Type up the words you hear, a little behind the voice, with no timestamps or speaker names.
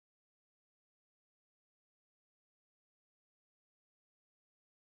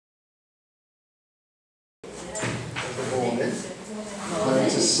Good morning. Lovely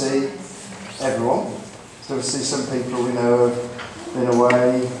to see everyone. So we see some people we know have been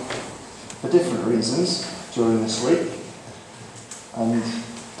away for different reasons during this week. And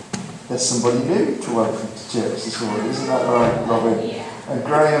there's somebody new to welcome to church this morning, isn't that right, Robin? Yeah. And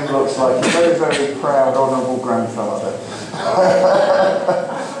Graham looks like a very, very proud, honourable grandfather.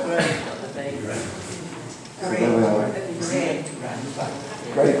 There we are.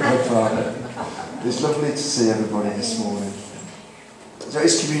 Great grandfather. It's lovely to see everybody this morning. So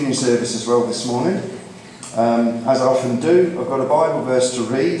it's communion service as well this morning. As I often do, I've got a Bible verse to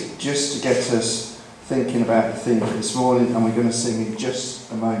read just to get us thinking about the theme for this morning, and we're going to sing in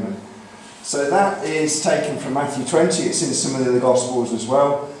just a moment. So that is taken from Matthew 20. It's in some of the Gospels as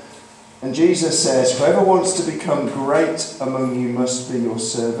well. And Jesus says, "Whoever wants to become great among you must be your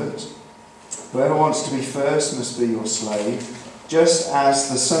servant. Whoever wants to be first must be your slave, just as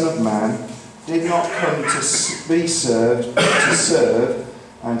the Son of Man did not come to be served, but to serve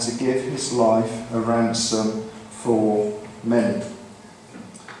and to give his life a ransom for many."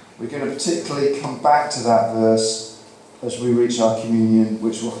 We're going to particularly come back to that verse as we reach our communion,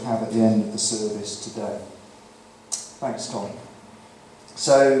 which we'll have at the end of the service today. Thanks, Tom.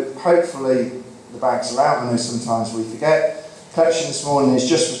 So hopefully the bags are out. I know sometimes we forget. Collection this morning is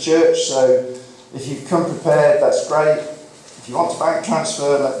just for church, so if you've come prepared, that's great. If you want to bank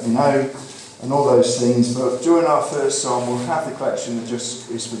transfer, let me know, and all those things. But during our first song, we'll have the collection that just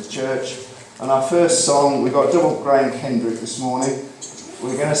is for the church. And our first song, we've got double Graham Kendrick this morning.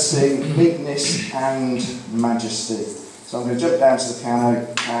 We're going to sing Meekness and Majesty. So I'm going to jump down to the piano,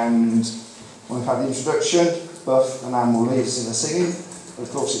 and we'll have the introduction. Buff and Anne will lead us in the singing. But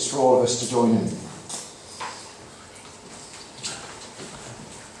of course, it's for all of us to join in.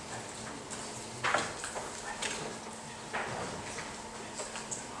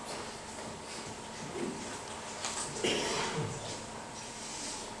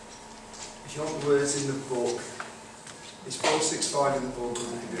 If you want the words in the book, it's 465 in the book, and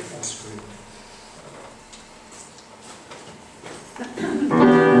you can do it on the screen.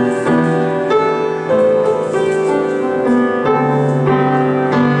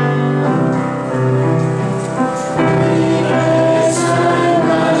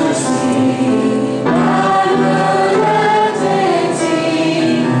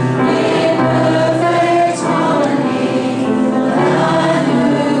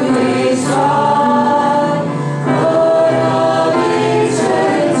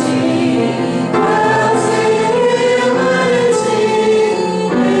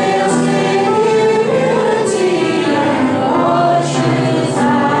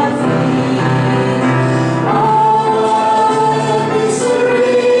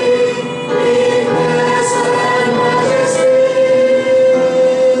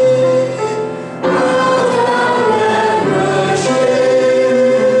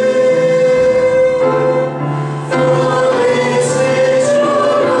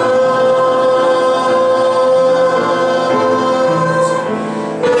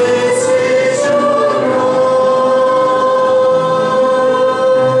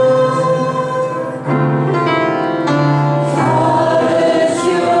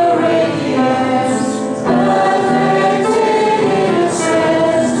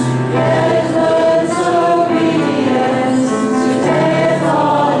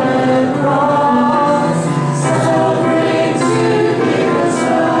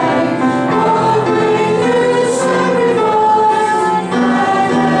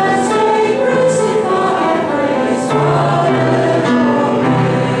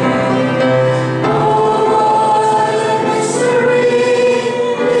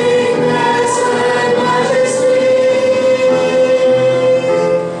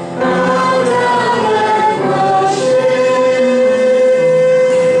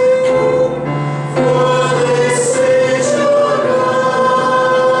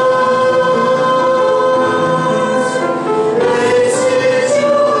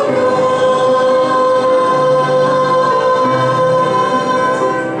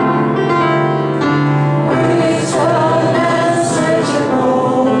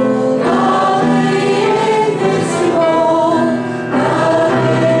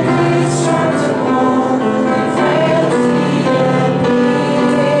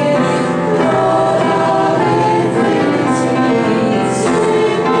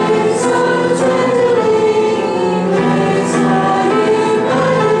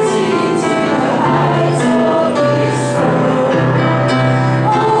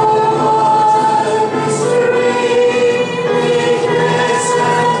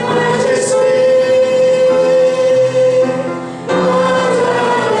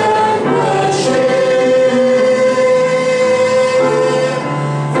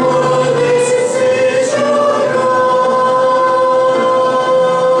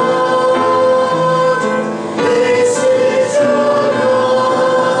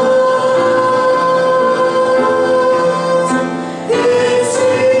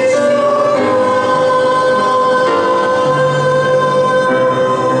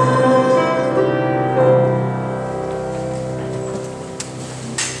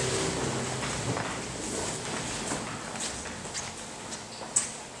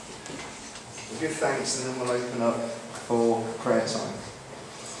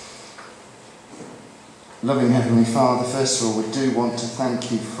 Loving Heavenly Father, first of all, we do want to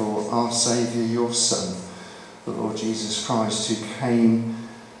thank you for our Saviour, your Son, the Lord Jesus Christ, who came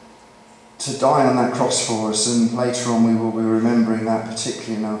to die on that cross for us, and later on we will be remembering that,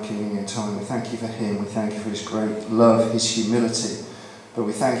 particularly in our communion time. We thank you for him, we thank you for his great love, his humility, but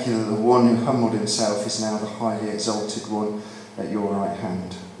we thank you that the one who humbled himself is now the highly exalted one at your right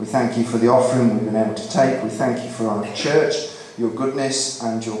hand. We thank you for the offering we've been able to take. We thank you for our church, your goodness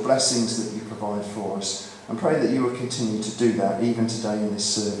and your blessings that you provide for us, and pray that you will continue to do that even today in this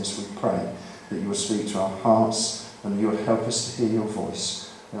service. We pray that you will speak to our hearts and that you will help us to hear your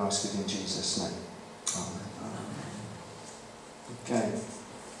voice. We ask it in Jesus' name. Amen. Okay,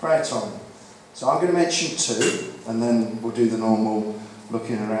 prayer time. So I'm going to mention 2, and then we'll do the normal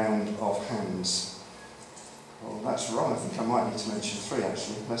looking around of hands. Well, that's wrong. I think I might need to mention 3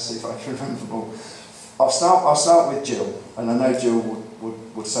 actually. Let's see if I can remember them all. I'll start with Jill, and I know Jill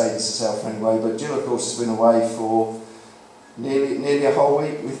would say this herself anyway, but Jill of course has been away for nearly a whole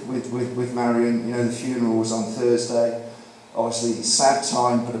week with Marion. You know, the funeral was on Thursday. Obviously a sad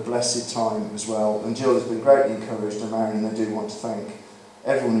time, but a blessed time as well, and Jill has been greatly encouraged, and Marion, they do want to thank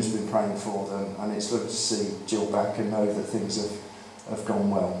everyone who's been praying for them, and it's good to see Jill back and know that things have gone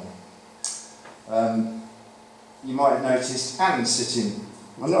well. You might have noticed Anne's sitting,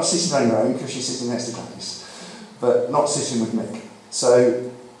 well, not sitting on her own because she's sitting next to Gladys, but not sitting with Mick.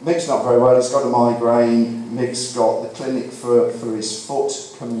 So Mick's not very well, he's got a migraine, Mick's got the clinic for his foot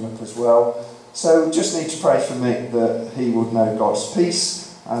coming up as well. So we just need to pray for Mick that he would know God's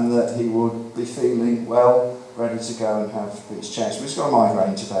peace and that he would be feeling well, ready to go and have his chance. But he's got a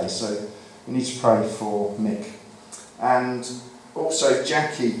migraine today, so we need to pray for Mick. And also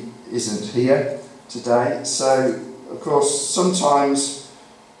Jackie isn't here today, so of course sometimes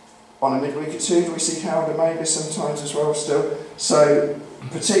on a midweek or 2 do we see Howard and Mavis sometimes as well still. So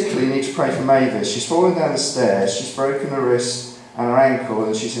particularly need to pray for Mavis. She's fallen down the stairs, she's broken her wrist and her ankle,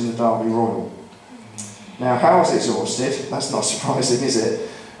 and she's in the Derby Royal. Now Howard's exhausted, that's not surprising, is it?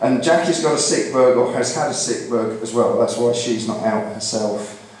 And Jackie's got a sick bug, or has had a sick bug as well, that's why she's not out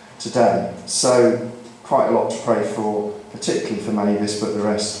herself today. So quite a lot to pray for, particularly for Mavis, but the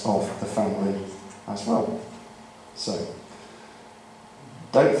rest of the family as well. So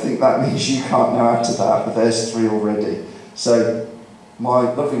don't think that means you can't now add to that, but there's 3 already. So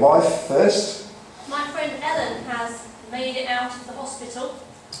my lovely wife first. My friend Ellen has made it out of the hospital.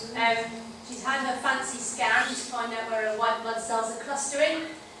 She's had her fancy scan to find out where her white blood cells are clustering,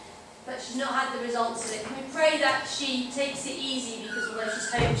 but she's not had the results of it. Can we pray that she takes it easy, because although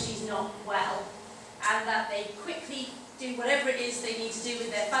she's home, she's not well, and that they quickly do whatever it is they need to do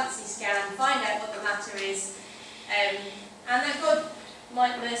with their fancy scan, find out what the matter is, and that God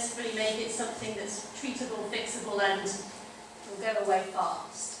might mercifully make it something that's treatable, fixable, and will go away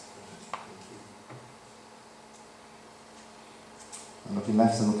fast. I'm looking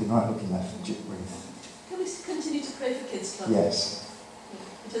left and looking right, looking left. Breathe. Can we continue to pray for Kids Club? Yes.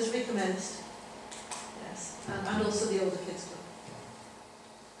 It has recommenced. Yes. And also the older Kids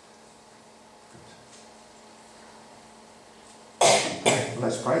Club.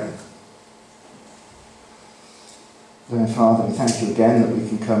 Let's pray then. Heavenly Father, we thank you again that we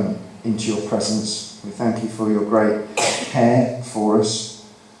can come into your presence. We thank you for your great care for us.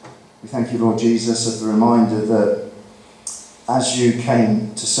 We thank you, Lord Jesus, of the reminder that as you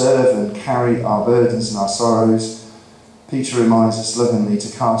came to serve and carry our burdens and our sorrows, Peter reminds us lovingly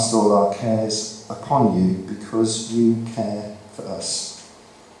to cast all our cares upon you because you care for us.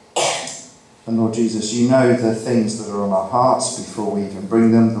 And Lord Jesus, you know the things that are on our hearts before we even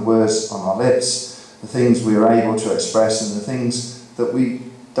bring them, the words on our lips, the things we are able to express and the things that we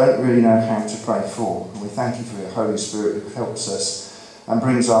don't really know how to pray for. And we thank you for your Holy Spirit who helps us and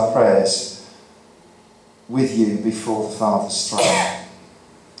brings our prayers with you before the Father's throne.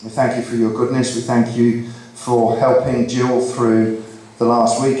 We thank you for your goodness. We thank you for helping Jill through the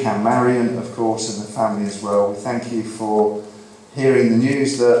last week, and Marion, of course, and the family as well. We thank you for hearing the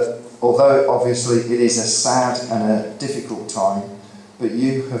news that, although obviously it is a sad and a difficult time, but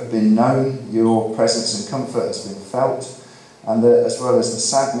you have been known, your presence and comfort has been felt, and that as well as the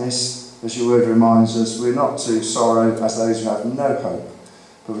sadness, as your word reminds us, we're not to sorrow as those who have no hope,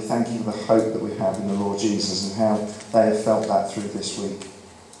 but we thank you for the hope that we have in the Lord Jesus and how they have felt that through this week.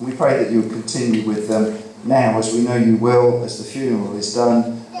 And we pray that you will continue with them now, as we know you will, as the funeral is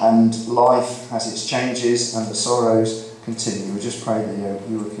done and life has its changes and the sorrows continue. We just pray that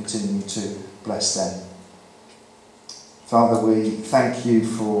you will continue to bless them. Father, we thank you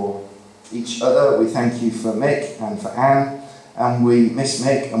for each other. We thank you for Mick and for Anne, and we miss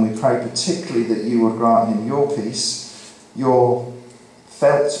Mick, and we pray particularly that you would grant him your peace, your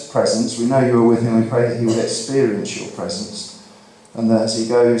felt presence. We know you are with him. We pray that he would experience your presence, and that as he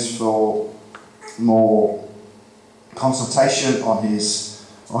goes for more consultation on his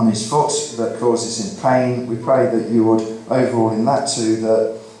foot that causes him pain, we pray that you would overall in that too,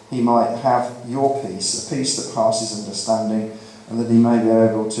 that he might have your peace, a peace that passes understanding, and that he may be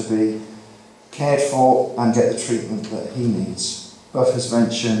able to be cared for and get the treatment that he needs. Buff has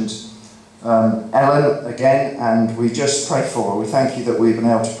mentioned Ellen again, and we just pray for her. We thank you that we've been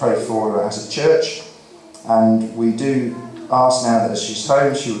able to pray for her as a church, and we do ask now that as she's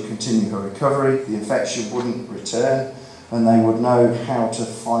home she would continue her recovery, the infection wouldn't return, and they would know how to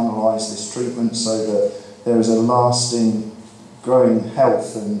finalise this treatment so that there is a lasting growing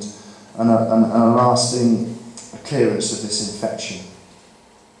health and a lasting clearance of this infection.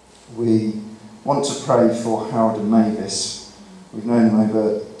 We want to pray for Howard and Mavis. We've known them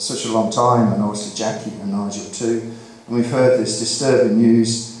over such a long time, and obviously Jackie and Nigel too, and we've heard this disturbing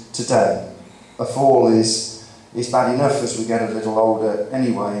news today. A fall is bad enough as we get a little older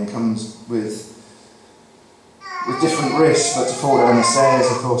anyway, and comes with different risks, but to fall down the stairs,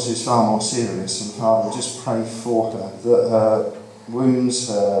 of course, is far more serious. And Father, we just pray for her, that her wounds,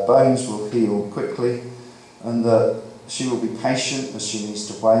 her bones will heal quickly, and that she will be patient as she needs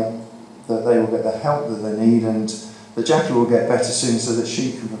to wait, that they will get the help that they need, and that Jackie will get better soon so that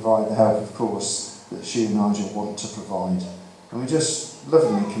she can provide the help, of course, that she and Nigel want to provide. And we just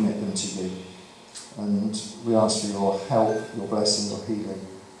lovingly commit them to you. And we ask for your help, your blessing, your healing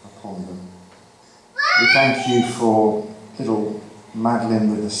upon them. We thank you for little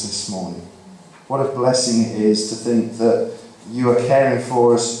Madeline with us this morning. What a blessing it is to think that you are caring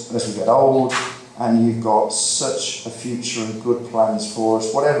for us as we get old, and you've got such a future and good plans for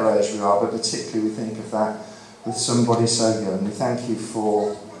us, whatever age we are, but particularly we think of that with somebody so young. We thank you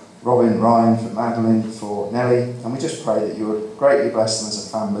for Robin, Ryan, for Madeline, for Nellie, and we just pray that you would greatly bless them as a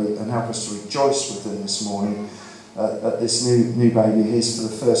family and help us to rejoice with them this morning at this new baby who is for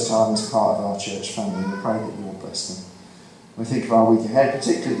the first time as part of our church family. We pray that you will bless them. We think of our week ahead,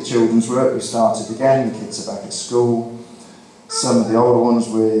 particularly the children's work. We've started again, the kids are back at school, some of the older ones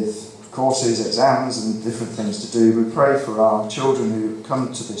with courses, exams and different things to do. We pray for our children who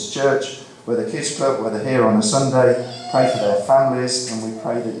come to this church, whether kids club, whether here on a Sunday. Pray for their families, and we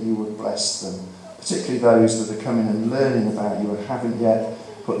pray that you would bless them, particularly those that are coming and learning about you and haven't yet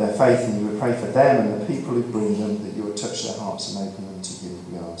put their faith in you. We pray for them and the people who bring them, that you would touch their hearts and open them to you,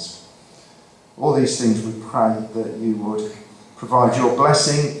 we ask. All these things we pray that you would provide your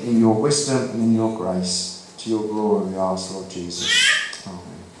blessing in your wisdom and in your grace. To your glory we ask, Lord Jesus. Amen.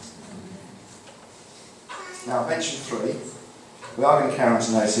 Now, I mentioned 3. We are going to carry on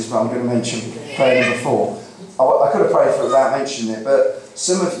to notices, but I'm going to mention prayer number 4. I could have prayed for it without mentioning it, but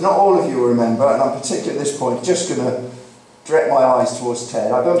not all of you will remember, and I'm particularly at this point just going to direct my eyes towards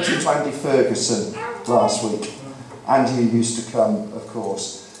Ted. I bumped into Andy Ferguson last week. Andy, who used to come, of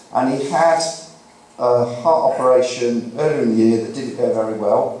course, and he had a heart operation earlier in the year that didn't go very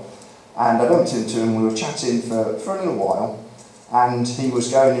well, and I bumped into him. We were chatting for a little while, and he was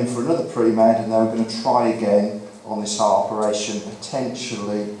going in for another pre-med, and they were going to try again on this heart operation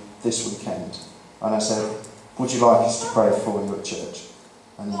potentially this weekend. And I said, would you like us to pray for you at church?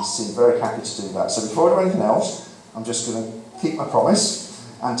 And he seemed very happy to do that. So before I do anything else, I'm just going to keep my promise,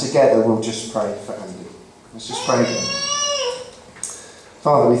 and together we'll just pray for Andy. Let's just pray again.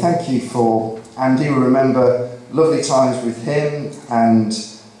 Father, we thank you for Andy. We remember lovely times with him and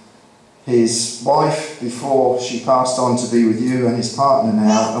his wife before she passed on to be with you, and his partner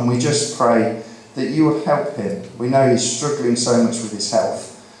now, and we just pray that you would help him. We know he's struggling so much with his health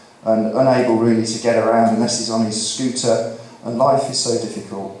and unable really to get around unless he's on his scooter, and life is so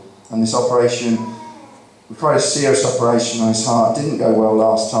difficult. And this operation, we tried a serious operation on his heart, didn't go well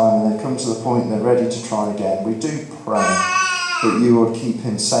last time, and they've come to the point they're ready to try again. We do pray that you would keep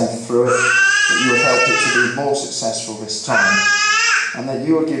him safe through it, that you would help it to be more successful this time, and that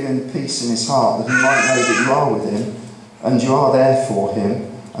you would give him peace in his heart, that he might know that you are with him and you are there for him,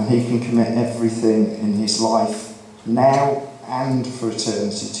 and he can commit everything in his life now and for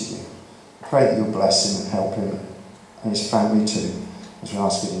eternity to you. I pray that you'll bless him and help him and his family too, as we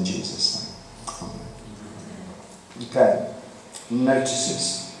ask it in Jesus' name. Amen. Okay,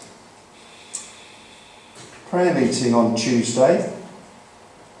 notices. Prayer meeting on Tuesday.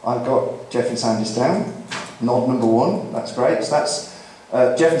 I've got Jeff and Sandy's down. Nod number 1, that's great. So that's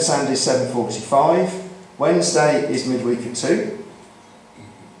Jeff and Sandy's 7:45. Wednesday is midweek at 2.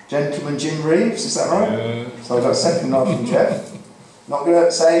 Gentleman Jim Reeves, is that right? Yeah. So I've got a second nod from Jeff. Not going to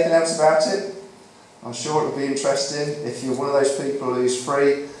say anything else about it. I'm sure it'll be interesting. If you're one of those people who's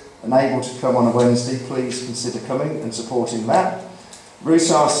free and able to come on a Wednesday, please consider coming and supporting that.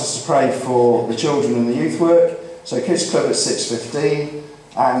 Ruth asked us to pray for the children and the youth work. So Kids Club at 6:15,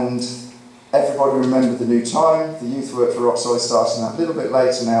 and everybody remembered the new time. The youth work for Rockside starting a little bit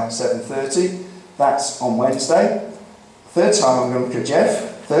later now at 7:30. That's on Wednesday. Third time I'm going to look at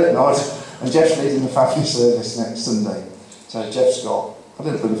Jeff, third night, and Jeff's leading the family service next Sunday. So Jeff's got a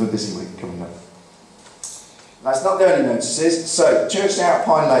little bit of a busy week coming up. That's not the only notices. So, Church Day out at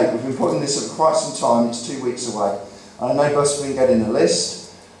Pine Lake, we've been putting this up for quite some time. It's 2 weeks away. And I know Bus have been getting a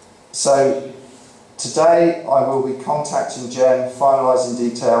list. So, today I will be contacting Jen, finalising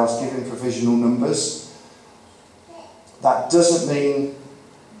details, giving provisional numbers. That doesn't mean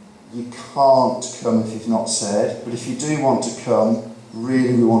you can't come if you've not said, but if you do want to come,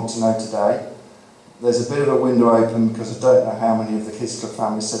 really we want to know today. There's a bit of a window open because I don't know how many of the Kids Club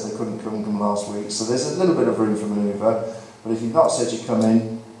families said they couldn't come last week, so there's a little bit of room for manoeuvre, but if you've not said you come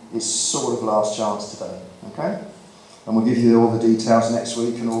in, it's sort of last chance today, okay? And we'll give you all the details next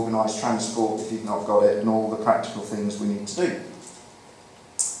week and organise transport if you've not got it and all the practical things we need to do.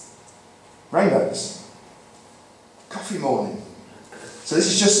 Rainbows. Coffee morning. So this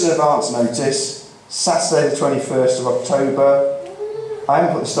is just an advance notice. Saturday the 21st of October. I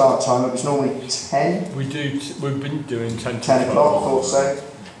haven't put the start time up, it's normally 10. We've been doing 10 o'clock, I thought so.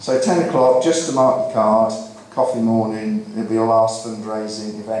 So 10 o'clock, just to mark the card, coffee morning, it'll be our last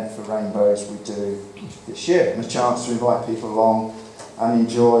fundraising event for Rainbows we do this year. And a chance to invite people along and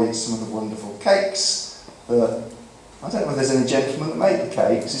enjoy some of the wonderful cakes. But I don't know if there's any gentlemen that make the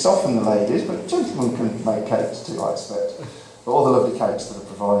cakes, it's often the ladies, but gentlemen can make cakes too, I expect. But all the lovely cakes that are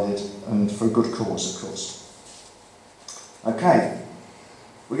provided, and for a good cause, of course. Okay.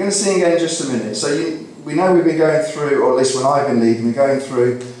 We're going to sing again in just a minute. So we know we've been going through, or at least when I've been leading, we're going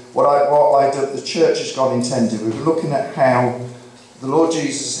through what the church has God intended. We're looking at how the Lord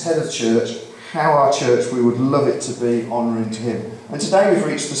Jesus, head of the church, how our church, we would love it to be honouring to him. And today we've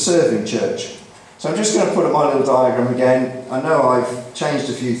reached the serving church. So I'm just going to put up my little diagram again. I know I've changed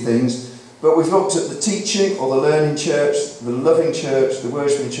a few things, but we've looked at the teaching or the learning church, the loving church, the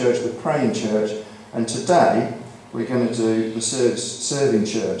worshipping church, the praying church, and today we're going to do the serving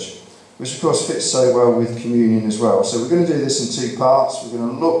church, which of course fits so well with communion as well. So we're going to do this in two parts. We're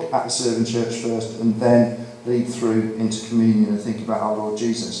going to look at the serving church first and then lead through into communion and think about our Lord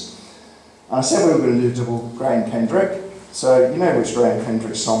Jesus. And I said we were going to do double Graham Kendrick. So you know which Graham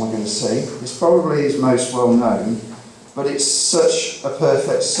Kendrick song we're going to sing. It's probably his most well known, but it's such a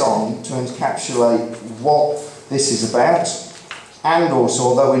perfect song to encapsulate what this is about. And also,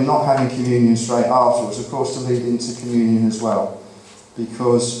 although we're not having communion straight afterwards, of course to lead into communion as well.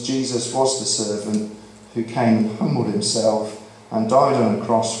 Because Jesus was the servant who came and humbled himself and died on a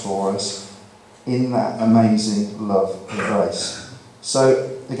cross for us in that amazing love and grace.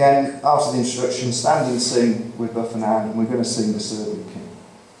 So, again, after the introduction, stand and sing with Buff and Anne, and we're going to sing the Serving King.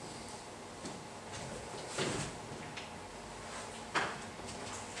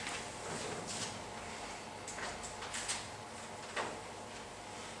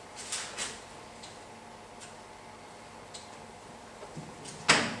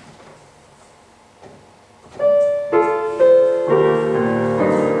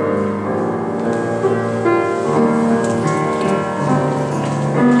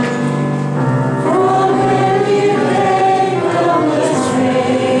 From every rain,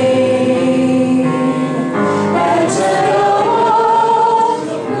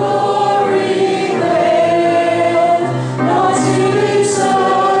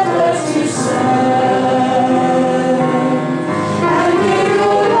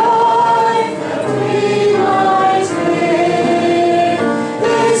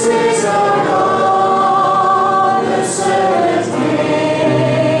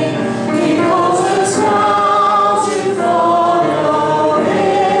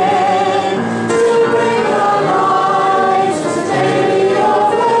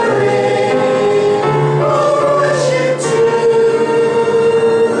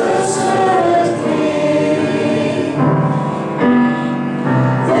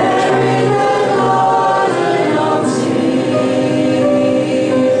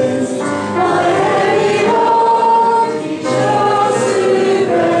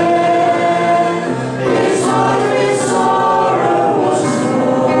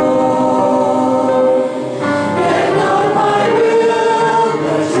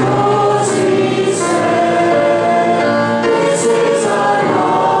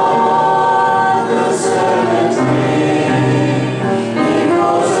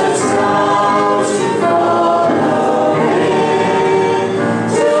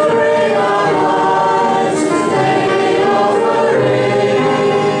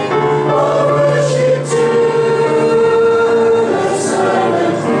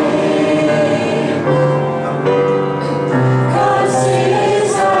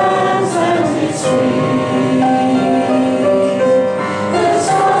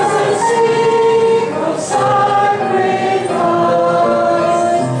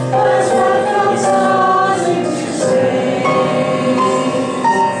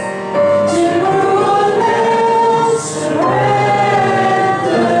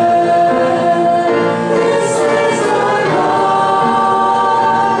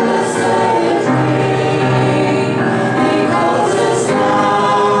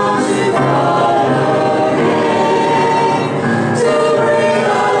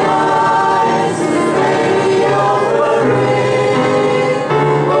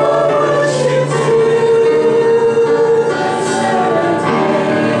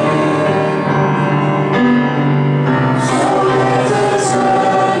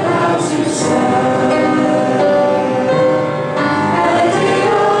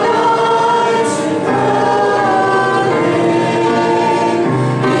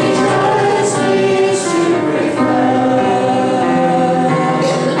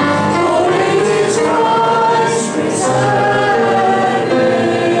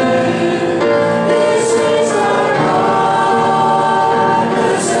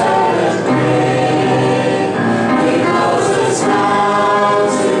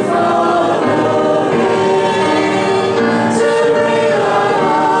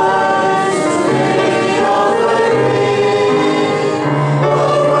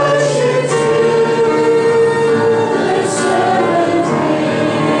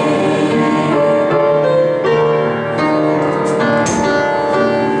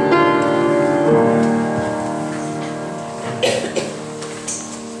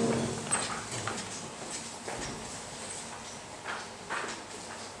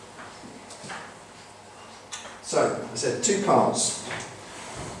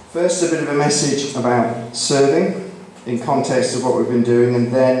 First, a bit of a message about serving in context of what we've been doing, and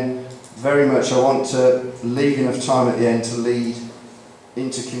then very much I want to leave enough time at the end to lead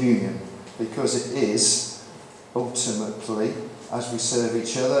into communion, because it is ultimately, as we serve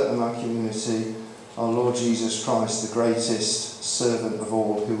each other and our community, our Lord Jesus Christ, the greatest servant of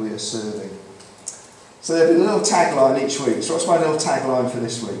all who we are serving. So there'll be a little tagline each week. So what's my little tagline for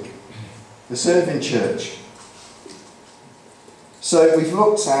this week? The Serving Church. So we've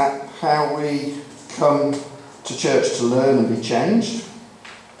looked at how we come to church to learn and be changed.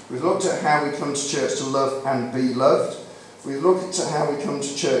 We've looked at how we come to church to love and be loved. We've looked at how we come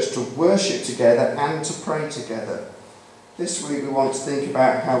to church to worship together and to pray together. This week we want to think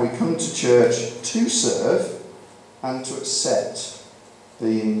about how we come to church to serve and to accept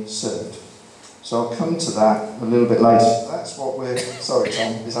being served. So I'll come to that a little bit later. That's what we're... Sorry,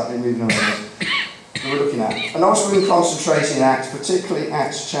 Tom, is that me moving around? We're looking at. And also we're concentrating in Acts, particularly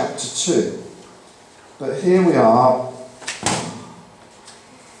Acts chapter 2. But here we are.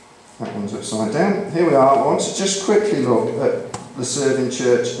 That one's upside down. Here we are. I want to just quickly look at the serving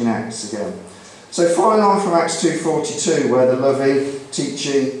church in Acts again. So following on from Acts 2:42, where the loving,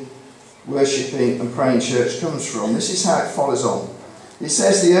 teaching, worshipping and praying church comes from, this is how it follows on. It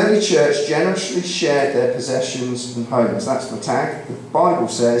says the early church generously shared their possessions and homes. That's my tag. The Bible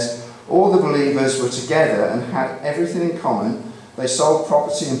says all the believers were together and had everything in common. They sold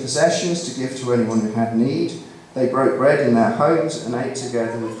property and possessions to give to anyone who had need. They broke bread in their homes and ate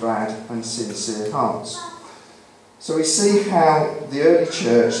together with glad and sincere hearts. So we see how the early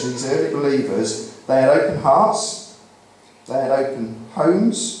church, these early believers, they had open hearts, they had open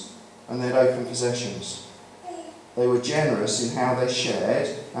homes, and they had open possessions. They were generous in how they shared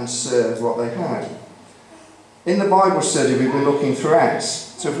and served what they had. In the Bible study, we've been looking through Acts.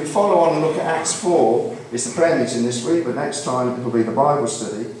 So if we follow on and look at Acts 4, it's the prayer meeting this week, but next time it'll be the Bible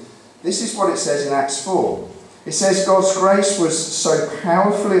study. This is what it says in Acts 4. It says, God's grace was so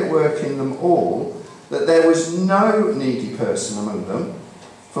powerfully at work in them all that there was no needy person among them.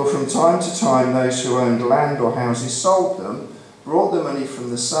 For from time to time those who owned land or houses sold them, brought the money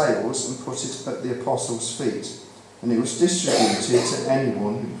from the sales and put it at the apostles' feet. And it was distributed to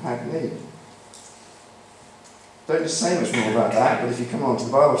anyone who had need. Don't just say much more about that, but if you come on to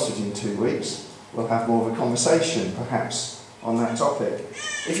the Bible study in 2 weeks, we'll have more of a conversation, perhaps, on that topic.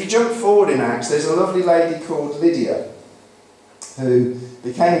 If you jump forward in Acts, there's a lovely lady called Lydia, who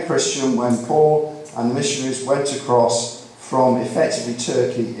became a Christian when Paul and the missionaries went across from effectively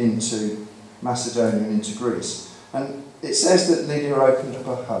Turkey into Macedonia and into Greece. And it says that Lydia opened up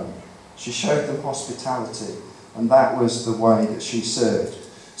her home. She showed them hospitality, and that was the way that she served.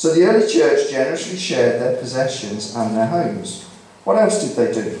 So the early church generously shared their possessions and their homes. What else did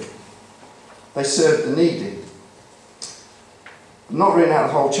they do? They served the needy. I've not written out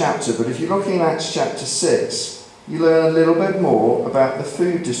the whole chapter, but if you look in Acts chapter 6, you learn a little bit more about the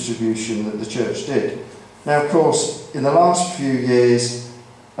food distribution that the church did. Now, of course, in the last few years,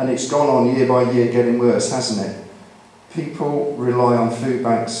 and it's gone on year by year getting worse, hasn't it? People rely on food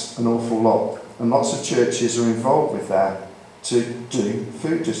banks an awful lot, and lots of churches are involved with that to do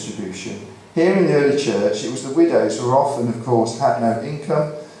food distribution. Here in the early church, it was the widows who often, of course, had no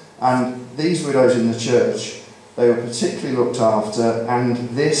income, and these widows in the church, they were particularly looked after, and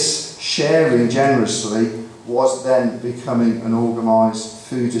this sharing generously was then becoming an organised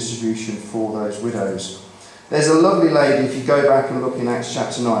food distribution for those widows. There's a lovely lady, if you go back and look in Acts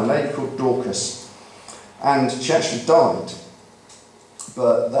chapter 9, a lady called Dorcas, and she actually died.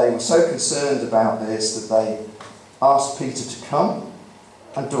 But they were so concerned about this that they asked Peter to come,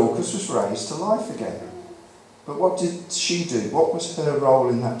 and Dorcas was raised to life again. But what did she do? What was her role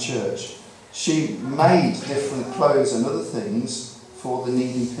in that church? She made different clothes and other things for the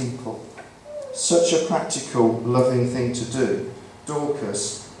needy people. Such a practical, loving thing to do.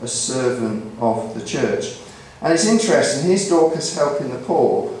 Dorcas, a servant of the church. And it's interesting, here's Dorcas helping the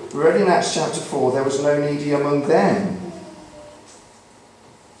poor. We read in Acts chapter 4, there was no needy among them.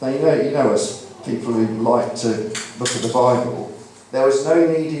 Now, you know us, people who like to look at the Bible. There was no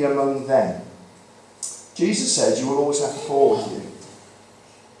needy among them. Jesus said, you will always have the poor with you.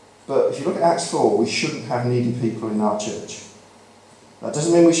 But if you look at Acts 4, we shouldn't have needy people in our church. That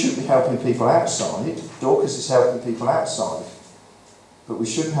doesn't mean we shouldn't be helping people outside. Dorcas is helping people outside. But we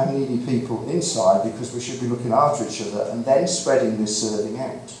shouldn't have needy people inside, because we should be looking after each other and then spreading this serving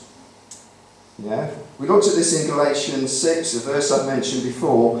out. Yeah? We looked at this in Galatians 6, a verse I mentioned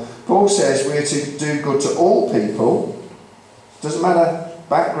before. Paul says we are to do good to all people. Doesn't matter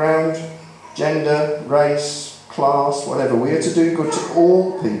background, gender, race, class, whatever. We are to do good to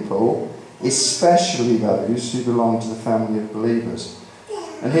all people, especially those who belong to the family of believers.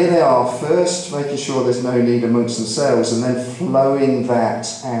 And here they are, first making sure there's no need amongst themselves, and then flowing that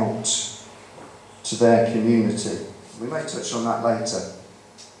out to their community. We may touch on that later.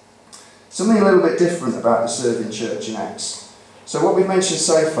 Something a little bit different about the serving church in Acts. So what we've mentioned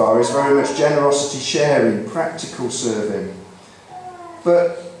so far is very much generosity sharing, practical serving.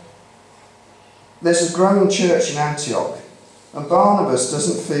 But there's a growing church in Antioch, and Barnabas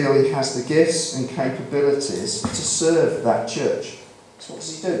doesn't feel he has the gifts and capabilities to serve that church. So what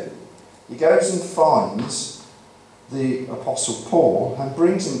does he do? He goes and finds the Apostle Paul and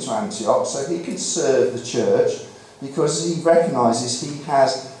brings him to Antioch so he can serve the church, because he recognises he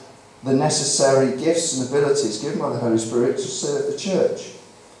has the necessary gifts and abilities given by the Holy Spirit to serve the church.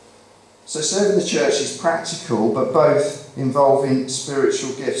 So serving the church is practical, but both involving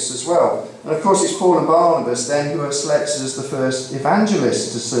spiritual gifts as well. And of course it's Paul and Barnabas then who are selected as the first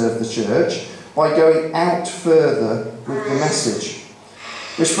evangelists to serve the church by going out further with the message.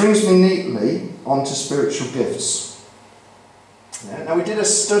 Which brings me neatly onto spiritual gifts. Now we did a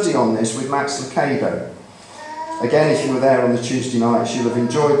study on this with Max Lucado. Again, if you were there on the Tuesday nights, you'll have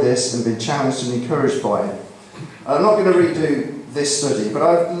enjoyed this and been challenged and encouraged by it. I'm not going to redo this study, but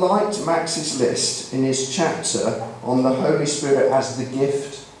I've liked Max's list in his chapter on the Holy Spirit as the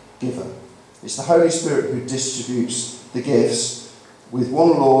gift giver. It's the Holy Spirit who distributes the gifts with one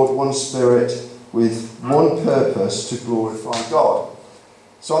Lord, one Spirit, with one purpose to glorify God.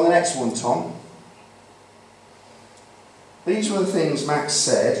 So on the next one, Tom. These were the things Max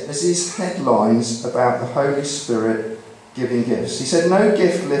said as his headlines about the Holy Spirit giving gifts. He said no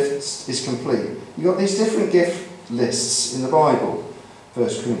gift list is complete. You've got these different gift lists in the Bible. 1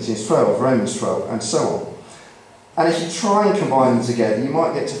 Corinthians 12, Romans 12, and so on. And if you try and combine them together, you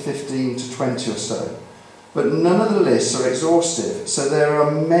might get to 15 to 20 or so. But none of the lists are exhaustive. So there are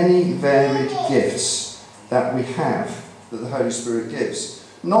many varied gifts that we have that the Holy Spirit gives.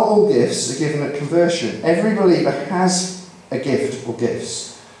 Not all gifts are given at conversion. Every believer has a gift or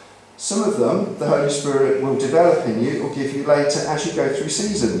gifts. Some of them the Holy Spirit will develop in you or give you later as you go through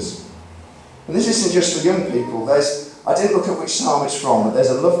seasons. And this isn't just for young people. I didn't look at which psalm it's from, but there's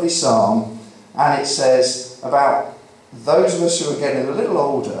a lovely psalm, and it says about those of us who are getting a little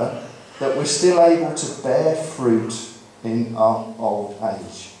older, that we're still able to bear fruit in our old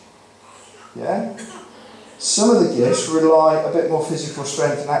age. Yeah? Some of the gifts rely a bit more physical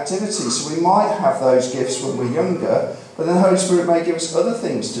strength and activity, so we might have those gifts when we're younger, but then the Holy Spirit may give us other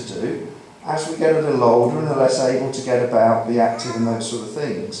things to do as we get a little older and are less able to get about, be active and those sort of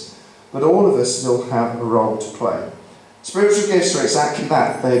things. But all of us still have a role to play. Spiritual gifts are exactly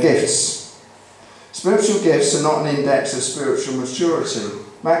that, they're gifts. Spiritual gifts are not an index of spiritual maturity.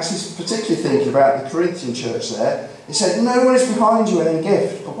 Max is particularly thinking about the Corinthian church there. He said, no one is behind you in a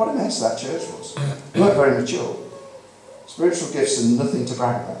gift. But what a mess that church was. They weren't very mature. Spiritual gifts are nothing to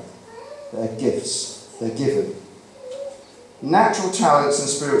brag about. They're gifts. They're given. Natural talents and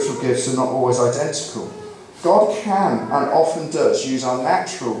spiritual gifts are not always identical. God can and often does use our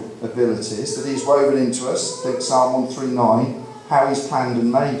natural abilities that He's woven into us. Think Psalm 139, how He's planned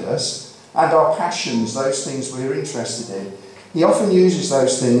and made us, and our passions, those things we're interested in. He often uses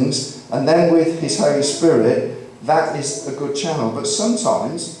those things, and then with His Holy Spirit, that is a good channel. But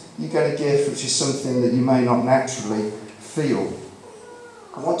sometimes you get a gift which is something that you may not naturally feel.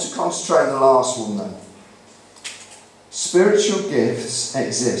 I want to concentrate on the last one then. Spiritual gifts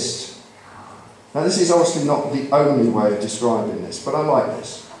exist. Now this is obviously not the only way of describing this, but I like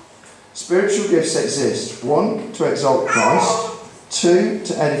this. Spiritual gifts exist. 1, to exalt Christ. 2,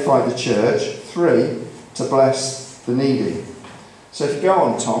 to edify the church. 3, to bless the needy. So if you go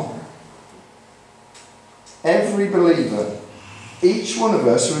on, Tom. Every believer, each one of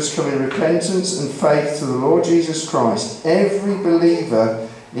us who has come in repentance and faith to the Lord Jesus Christ, every believer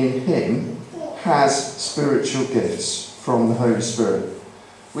in Him has spiritual gifts from the Holy Spirit.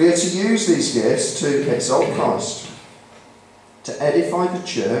 We are to use these gifts to exalt Christ, to edify the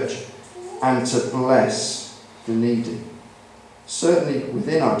church, and to bless the needy. Certainly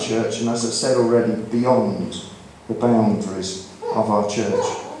within our church, and as I said already, beyond the boundaries of our church.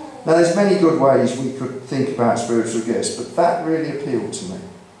 Now there's many good ways we could think about spiritual gifts, but that really appealed to me.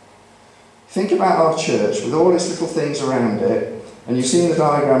 Think about our church with all its little things around it, and you've seen the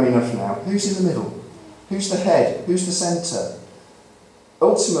diagram enough now. Who's in the middle? Who's the head? Who's the centre?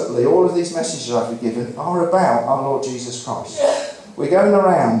 Ultimately, all of these messages I've been given are about our Lord Jesus Christ. We're going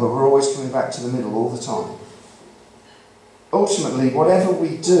around, but we're always coming back to the middle all the time. Ultimately, whatever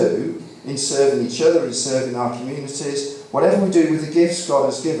we do in serving each other, in serving our communities, whatever we do with the gifts God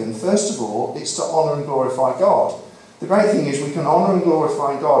has given, first of all, it's to honour and glorify God. The great thing is we can honour and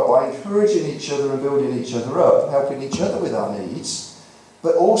glorify God by encouraging each other and building each other up, helping each other with our needs,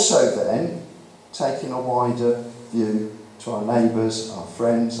 But also then, taking a wider view to our neighbours, our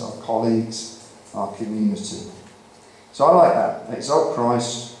friends, our colleagues, our community. So I like that. Exalt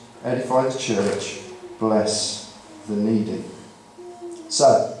Christ, edify the church, bless the needy.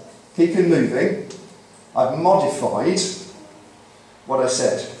 So, keeping moving, I've modified what I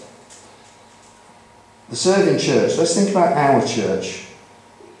said. The serving church, let's think about our church.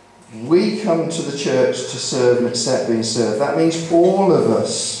 We come to the church to serve and accept being served. That means all of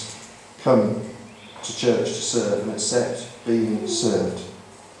us come to church to serve and accept being served.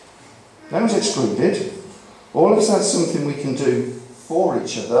 No one's excluded. All of us have something we can do for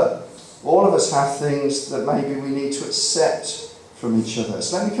each other. All of us have things that maybe we need to accept from each other.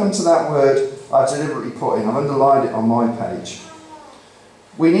 So let me come to that word I've deliberately put in. I've underlined it on my page.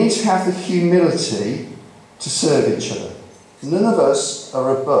 We need to have the humility to serve each other. None of us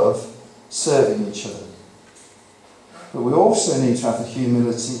are above serving each other. But we also need to have the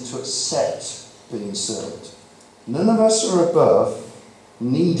humility to accept being served. None of us are above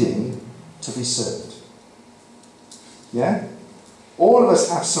needing to be served. Yeah? All of us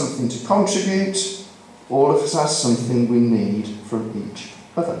have something to contribute. All of us have something we need from each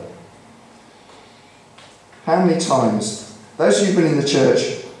other. How many times, those of you who've been in the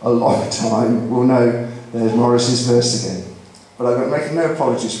church a long time will know there's Morris's verse again. But I'm making no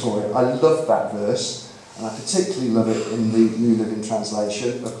apologies for it. I love that verse, and I particularly love it in the New Living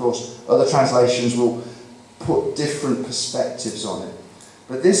Translation. Of course, other translations will put different perspectives on it.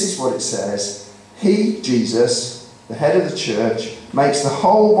 But this is what it says. He, Jesus, the head of the church, makes the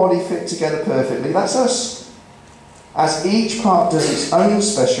whole body fit together perfectly. That's us. As each part does its own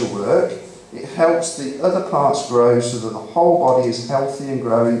special work, it helps the other parts grow so that the whole body is healthy and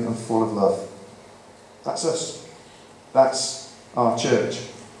growing and full of love. That's us. That's our church.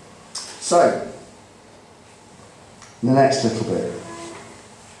 So, the next little bit.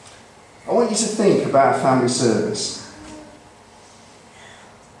 I want you to think about family service.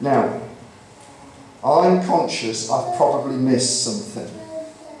 Now, I'm conscious I've probably missed something.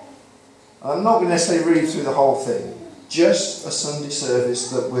 I'm not going to necessarily read through the whole thing. Just a Sunday service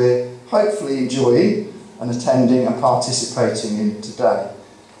that we're hopefully enjoying and attending and participating in today.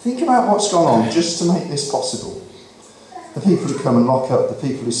 Think about what's gone on just to make this possible. The people who come and lock up, the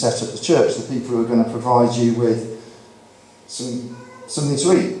people who set up the church, the people who are going to provide you with something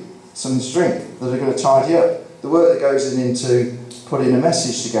to eat, something to drink, that are going to tidy up. The work that goes into putting a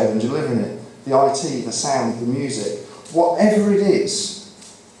message together and delivering it. The IT, the sound, the music. Whatever it is,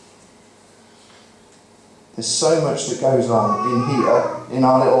 there's so much that goes on in here, in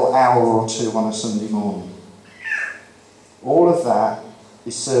our little hour or two on a Sunday morning. All of that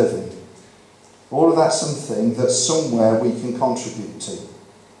is serving. All of that's something that somewhere we can contribute to.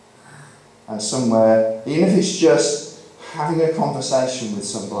 And somewhere, even if it's just having a conversation with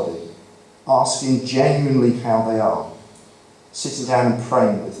somebody, asking genuinely how they are, sitting down and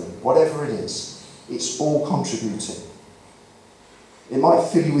praying with them, whatever it is, it's all contributing. It might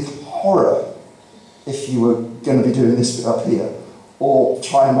fill you with horror if you were going to be doing this bit up here, or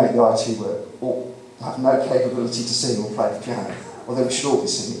try and make the IT work, or have no capability to sing or play the piano, although we should all be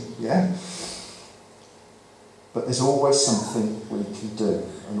singing, yeah? But there's always something we can do,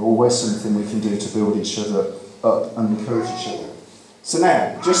 and always something we can do to build each other up and encourage each other. So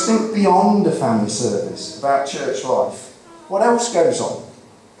now, just think beyond a family service, about church life. What else goes on?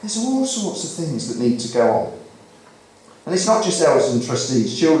 There's all sorts of things that need to go on. And it's not just elders and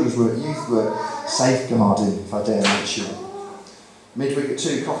trustees, children's work, youth work, safeguarding, if I dare mention it. Midweek at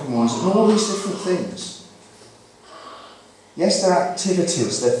 2, coffee mornings, and all these different things. Yes, they're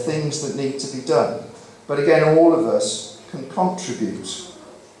activities, they're things that need to be done. But again, all of us can contribute.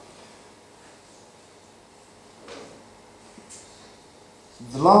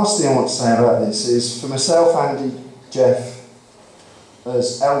 The last thing I want to say about this is, for myself, Andy, Jeff,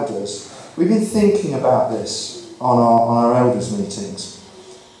 as elders, we've been thinking about this on our elders' meetings.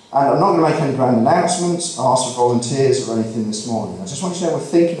 And I'm not going to make any grand announcements, ask for volunteers or anything this morning. I just want you to know we're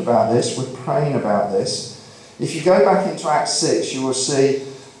thinking about this, we're praying about this. If you go back into Acts 6, you will see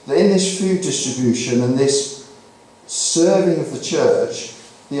that in this food distribution and this serving of the church,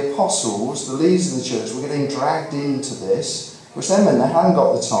 the apostles, the leaders of the church, were getting dragged into this, which then meant they hadn't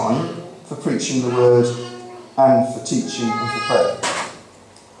got the time for preaching the word and for teaching and for prayer.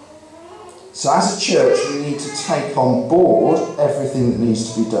 So as a church, we need to take on board everything that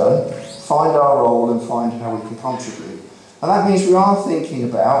needs to be done, find our role and find how we can contribute. And that means we are thinking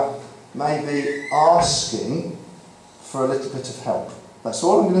about maybe asking for a little bit of help. That's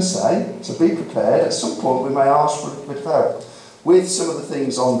all I'm going to say, so be prepared. At some point we may ask for a little bit of help with some of the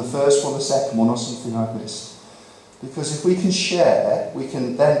things on the first one, the second one, or something I've missed. Because if we can share, we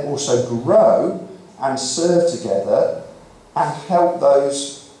can then also grow and serve together and help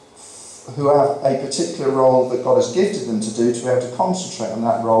those who have a particular role that God has gifted them to do to be able to concentrate on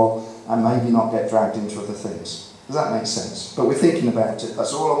that role and maybe not get dragged into other things. Does that make sense? But we're thinking about it.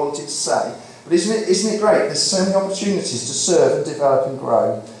 That's all I wanted to say. But isn't it great? There's so many opportunities to serve and develop and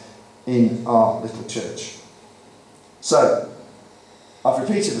grow in our little church. So, I've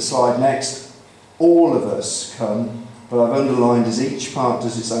repeated the slide next. All of us come, but I've underlined as each part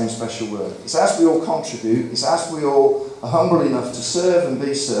does its own special work. It's as we all contribute, it's as we all are humble enough to serve and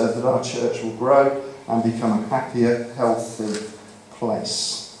be served that our church will grow and become a happier, healthy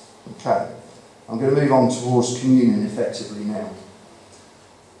place. Okay, I'm going to move on towards communion effectively now.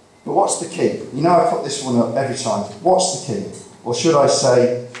 But what's the key? You know I put this one up every time. What's the key? Or should I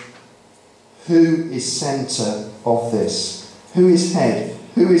say, who is centre of this? Who is head?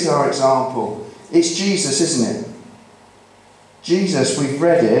 Who is our example? It's Jesus, isn't it? Jesus, we've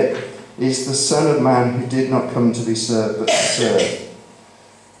read it, is the Son of Man who did not come to be served but to serve.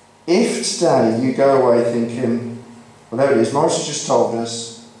 If today you go away thinking, well there it is, Morris has just told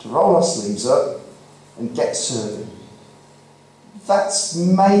us to roll our sleeves up and get serving. That's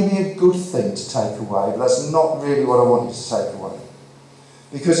maybe a good thing to take away, but that's not really what I want you to take away.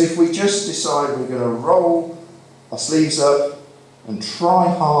 Because if we just decide we're going to roll our sleeves up and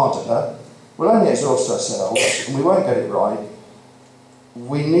try harder, we'll only exhaust ourselves and we won't get it right.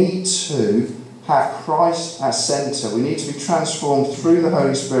 We need to have Christ as centre. We need to be transformed through the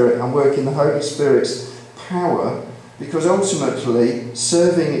Holy Spirit and work in the Holy Spirit's power, because ultimately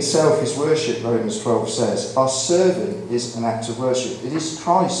serving itself is worship, Romans 12 says. Our serving is an act of worship. It is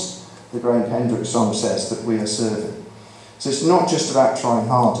Christ, the Graham Hendrick song says, that we are serving. So it's not just about trying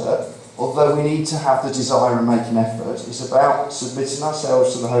harder, although we need to have the desire and make an effort. It's about submitting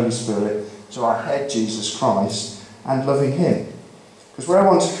ourselves to the Holy Spirit, to our head Jesus Christ, and loving him. Because where I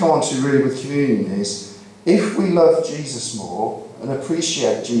want to come on to really with communion is, if we love Jesus more and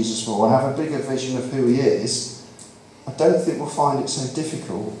appreciate Jesus more and have a bigger vision of who he is, I don't think we'll find it so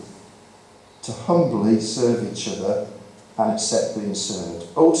difficult to humbly serve each other and accept being served.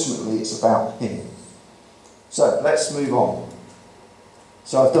 Ultimately, it's about him. So, let's move on.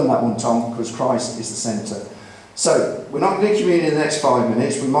 So I've done that one, Tom, because Christ is the centre. So, we're not going to do communion in the next 5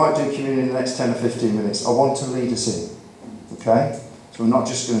 minutes. We might do communion in the next 10 or 15 minutes. I want to lead us in. Okay? So we're not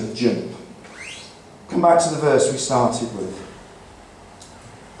just going to jump. Come back to the verse we started with.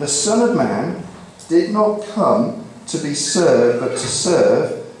 The Son of Man did not come to be served, but to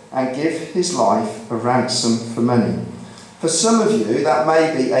serve and give his life a ransom for many. For some of you, that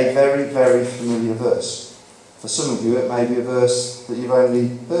may be a very, very familiar verse. For some of you, it may be a verse that you've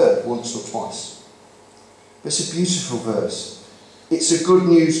only heard once or twice. But it's a beautiful verse. It's a good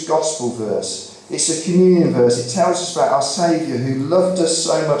news gospel verse. It's a communion verse. It tells us about our Saviour who loved us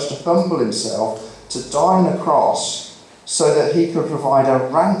so much to humble himself, to die on a cross, so that he could provide a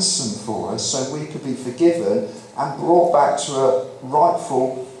ransom for us, so we could be forgiven and brought back to a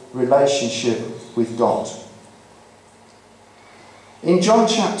rightful relationship with God. In John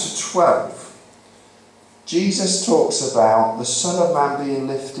chapter 12, Jesus talks about the Son of Man being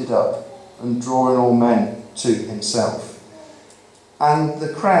lifted up and drawing all men to himself. And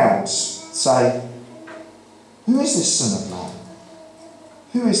the crowds say, who is this Son of Man?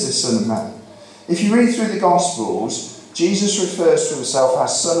 Who is this Son of Man? If you read through the Gospels, Jesus refers to himself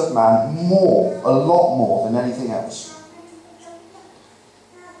as Son of Man a lot more than anything else.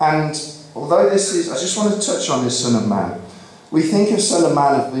 And although I just want to touch on this Son of Man. We think of Son of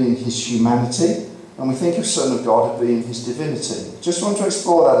Man as being his humanity, and we think of Son of God as being his divinity. Just want to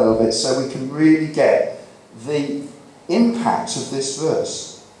explore that a little bit so we can really get the impact of this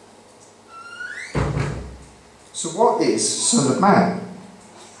verse. So what is Son of Man?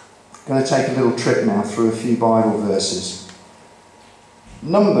 I'm going to take a little trip now through a few Bible verses.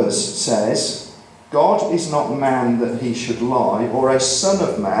 Numbers says, God is not man that he should lie, or a son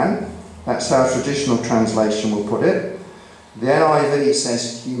of man. That's how traditional translation will put it. The NIV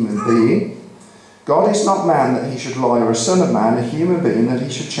says human being. God is not man that he should lie, or a son of man, a human being, that he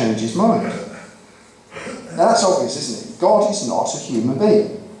should change his mind. Now that's obvious, isn't it? God is not a human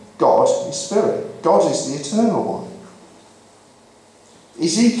being. God is spirit. God is the eternal one.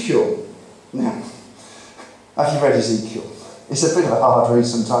 Ezekiel. Now, have you read Ezekiel? It's a bit of a hard read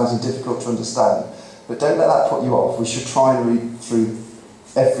sometimes and difficult to understand, but don't let that put you off. We should try and read through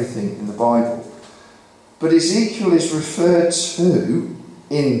everything in the Bible. But Ezekiel is referred to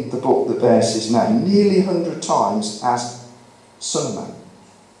in the book that bears his name nearly 100 times as Son of Man.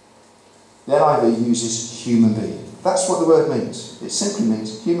 The NIV uses human being. That's what the word means. It simply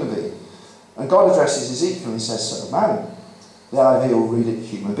means human being. And God addresses Ezekiel and he says, Son of man. The NIV will read it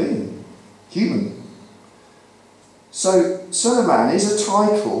human being. Human. So, Son of Man is a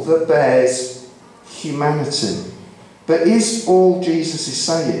title that bears humanity. But is all Jesus is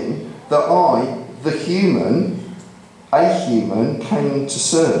saying that I, the human, a human, came to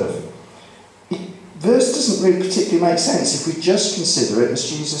serve? Verse doesn't really particularly make sense if we just consider it as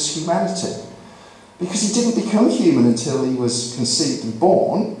Jesus' humanity. Because he didn't become human until he was conceived and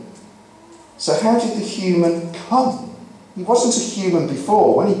born. So how did the human come? He wasn't a human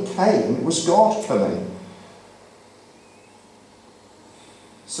before. When he came, it was God coming.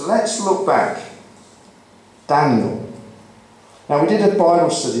 So let's look back. Daniel. Now we did a Bible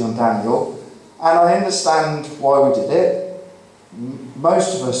study on Daniel, and I understand why we did it.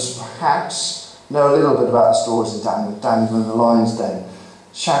 Most of us, perhaps, know a little bit about the stories in Daniel and the lion's den.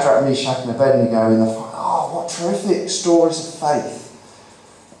 Shadrach, Meshach and Abednego in the fire. Oh, what terrific stories of faith.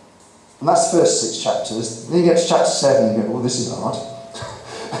 And that's the first 6 chapters. Then you get to chapter 7 and you go, well, this is hard.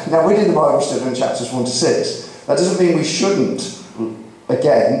 Now, we did the Bible study in chapters 1 to 6. That doesn't mean we shouldn't,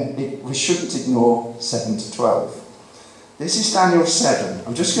 we shouldn't ignore 7 to 12. This is Daniel 7.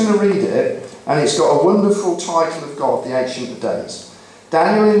 I'm just going to read it, and it's got a wonderful title of God, the Ancient of Days.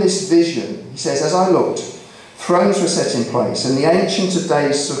 Daniel, in this vision, he says, as I looked, thrones were set in place, and the Ancient of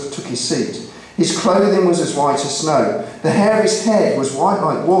Days took his seat. His clothing was as white as snow. The hair of his head was white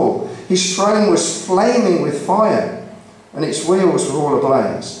like wool. His throne was flaming with fire, and its wheels were all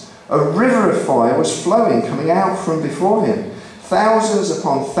ablaze. A river of fire was flowing, coming out from before him. Thousands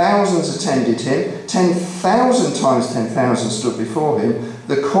upon thousands attended him. 10,000 times 10,000 stood before him.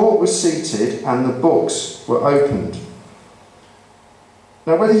 The court was seated, and the books were opened.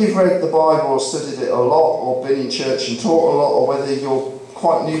 Now, whether you've read the Bible or studied it a lot, or been in church and taught a lot, or whether you're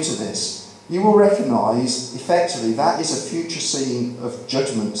quite new to this, you will recognise, effectively, that is a future scene of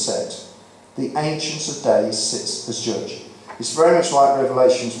judgment set. The Ancient of Days sits as judge. It's very much like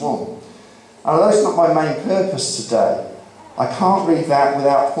Revelations 1. And although it's not my main purpose today, I can't read that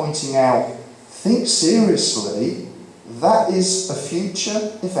without pointing out, think seriously, that is a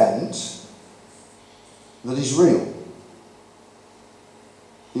future event that is real.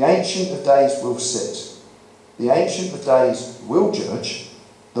 The Ancient of Days will sit. The Ancient of Days will judge.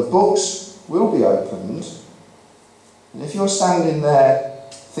 The books will be opened. And if you're standing there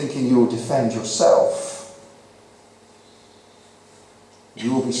thinking you will defend yourself,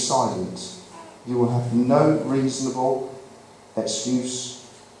 you will be silent. You will have no reasonable excuse.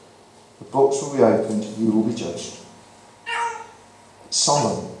 The books will be opened. You will be judged. It's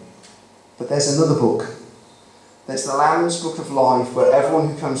solemn. But there's another book. There's the Lamb's Book of Life, where everyone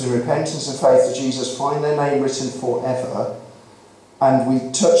who comes in repentance and faith to Jesus find their name written forever. And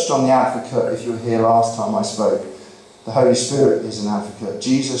we touched on the advocate, if you were here last time I spoke. The Holy Spirit is an advocate.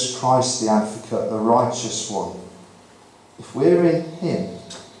 Jesus Christ the advocate, the righteous one. If we're in him,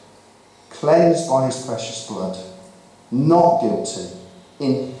 cleansed by his precious blood, not guilty,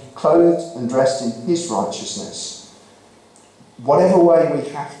 clothed and dressed in his righteousness, whatever way we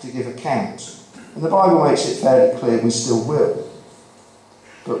have to give account, and the Bible makes it fairly clear we still will,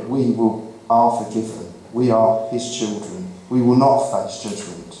 but we are forgiven. We are his children. We will not face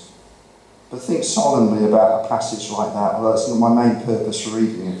judgment. But think solemnly about a passage like that, although that's not my main purpose for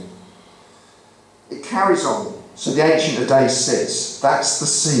reading it. It carries on. So the Ancient of Days sits. That's the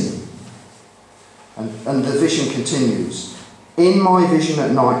scene. And the vision continues. In my vision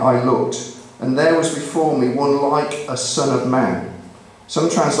at night I looked, and there was before me one like a son of man. Some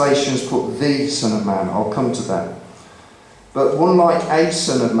translations put the Son of Man. I'll come to that. But one like a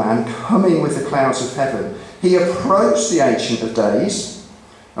Son of Man coming with the clouds of heaven. He approached the Ancient of Days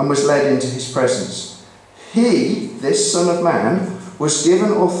and was led into his presence. He, this Son of Man, was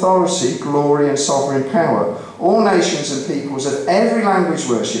given authority, glory and sovereign power. All nations and peoples of every language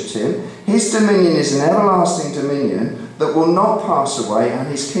worshipped him. His dominion is an everlasting dominion that will not pass away, and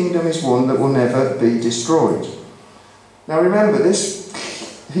his kingdom is one that will never be destroyed. Now remember, this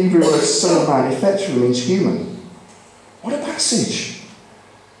Hebrew word Son of Man effectively means human. What a passage!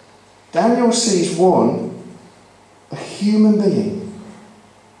 Daniel sees a human being,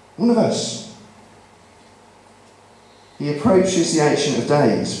 one of us. He approaches the Ancient of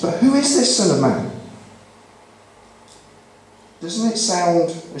Days. But who is this Son of Man? Doesn't it sound,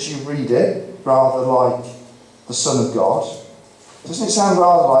 as you read it, rather like the Son of God? Doesn't it sound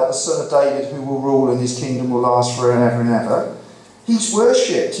rather like the Son of David who will rule and his kingdom will last forever and ever? He's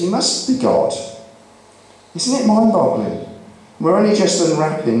worshipped. He must be God. Isn't it mind-boggling? We're only just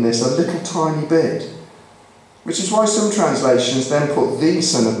unwrapping this a little tiny bit. Which is why some translations then put the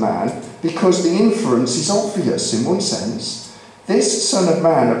Son of Man, because the inference is obvious in one sense. This Son of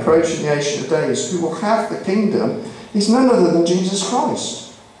Man approaching the Ancient of Days, who will have the kingdom, is none other than Jesus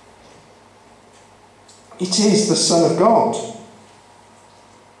Christ. It is the Son of God.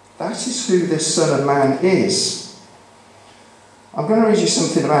 That is who this Son of Man is. I'm going to read you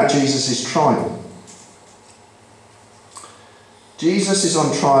something about Jesus' trial. Jesus is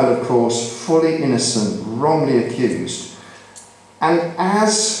on trial, of course, fully innocent, wrongly accused. And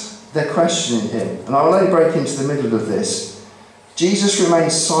as they're questioning him, and I'll only break into the middle of this, Jesus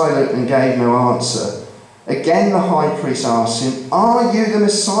remained silent and gave no answer. Again the high priest asked him, "Are you the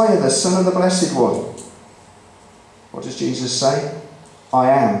Messiah, the Son of the Blessed One?" What does Jesus say? "I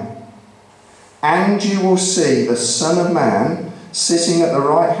am. And you will see the Son of Man sitting at the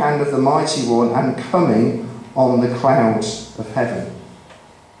right hand of the Mighty One and coming on the clouds of heaven."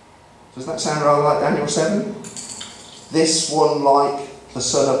 Does that sound rather like Daniel 7? This one like the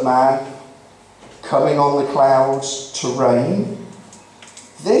Son of Man coming on the clouds to reign.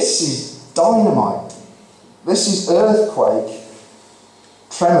 This is dynamite. This is earthquake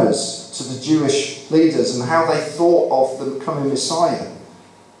tremors to the Jewish leaders and how they thought of the coming Messiah.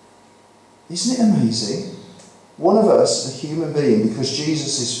 Isn't it amazing? One of us, a human being, because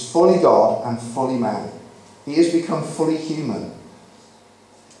Jesus is fully God and fully man. He has become fully human.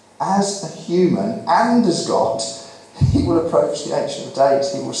 As a human and as God, he will approach the Ancient of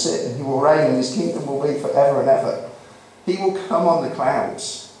Days. He will sit and he will reign, and his kingdom will be forever and ever. He will come on the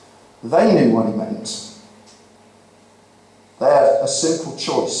clouds. They knew what he meant. They had a simple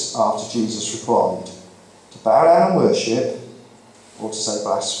choice after Jesus replied: to bow down and worship, or to say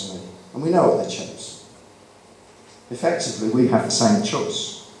blasphemy. And we know what they chose. Effectively, we have the same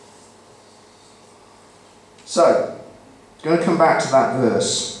choice. So, I'm going to come back to that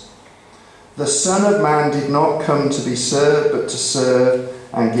verse. The Son of Man did not come to be served, but to serve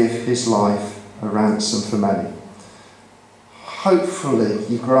and give his life a ransom for many. Hopefully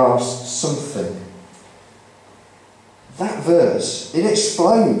you grasp something. That verse, it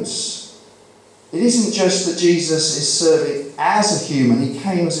explodes. It isn't just that Jesus is serving as a human. He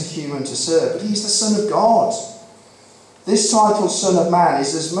came as a human to serve, but he's the Son of God. This title, Son of Man,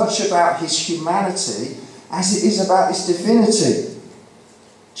 is as much about his humanity as it is about his divinity.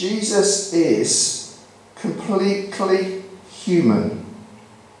 Jesus is completely human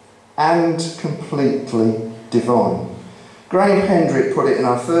and completely divine. Graham Hendrick put it in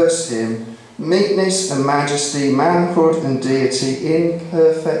our first hymn: meekness and majesty, manhood and deity in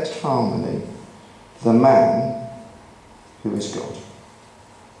perfect harmony, the man who is God.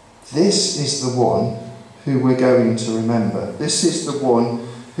 This is the one who we're going to remember. This is the one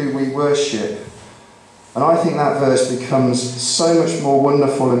who we worship. And I think that verse becomes so much more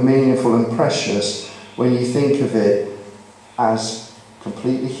wonderful and meaningful and precious when you think of it as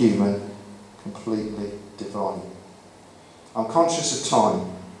completely human, completely divine. I'm conscious of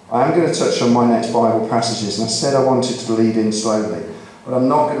time. I am going to touch on my next Bible passages, and I said I wanted to lead in slowly, but I'm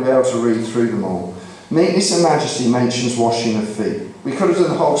not going to be able to read through them all. Meekness and majesty mentions washing of feet. We could have done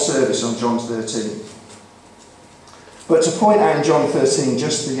the whole service on John 13. But to point out in John 13,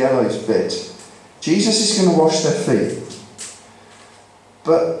 just the yellows bit, Jesus is going to wash their feet.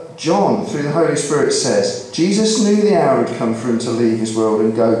 But John, through the Holy Spirit, says, Jesus knew the hour had come for him to leave his world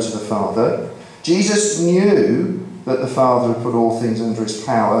and go to the Father. Jesus knew that the Father had put all things under his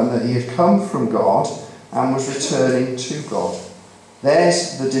power and that he had come from God and was returning to God.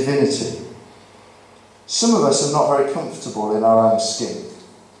 There's the divinity. Some of us are not very comfortable in our own skin.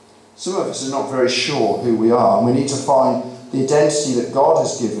 Some of us are not very sure who we are, and we need to find the identity that God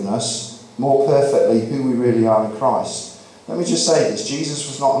has given us more perfectly, who we really are in Christ. Let me just say this: Jesus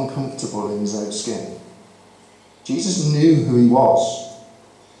was not uncomfortable in his own skin. Jesus knew who he was.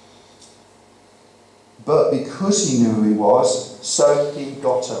 But because he knew who he was, so he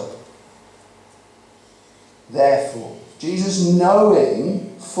got up. Therefore, Jesus,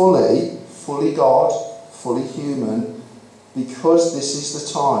 knowing fully God, fully human, because this is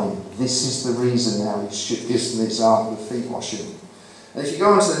the time, this is the reason now he gives an example of feet washing. And if you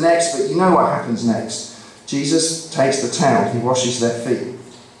go on to the next bit, you know what happens next. Jesus takes the towel, he washes their feet.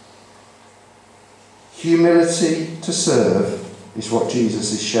 Humility to serve is what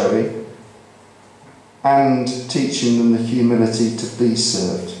Jesus is showing, and teaching them the humility to be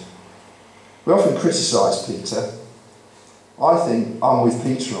served. We often criticise Peter. I think I'm with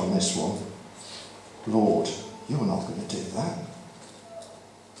Peter on this one. Lord, you're not going to do that.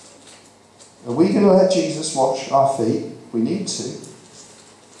 Are we going to let Jesus wash our feet? We need to.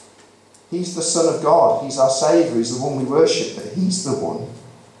 He's the Son of God. He's our Saviour. He's the one we worship, but he's the one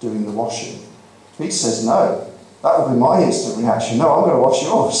doing the washing. Peter says, no. That will be my instant reaction. No, I'm going to wash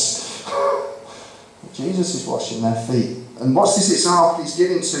yours. Jesus is washing their feet. And what's this example he's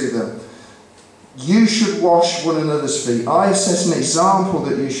giving to them? You should wash one another's feet. I have set an example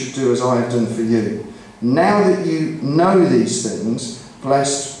that you should do as I have done for you. Now that you know these things,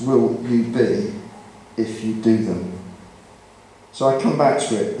 blessed will you be if you do them. So I come back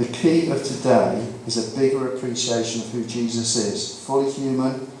to it. The key of today is a bigger appreciation of who Jesus is. Fully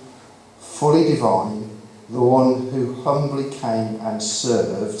human, fully divine, the one who humbly came and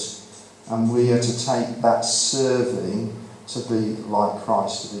served, and we are to take that serving to be like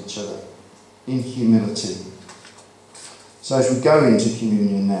Christ with each other, in humility. So as we go into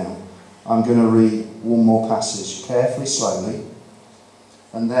communion now, I'm going to read one more passage, carefully, slowly,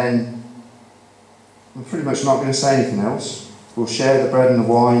 and then I'm pretty much not going to say anything else. We'll share the bread and the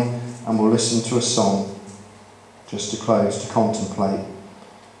wine, and we'll listen to a song just to close, to contemplate.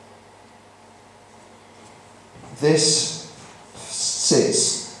 This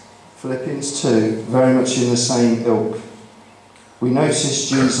sits, Philippians 2, very much in the same ilk. We notice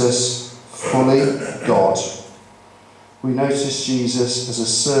Jesus fully God. We notice Jesus as a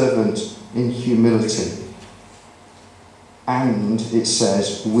servant in humility. And it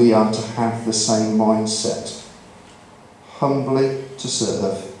says we are to have the same mindset. Humbly to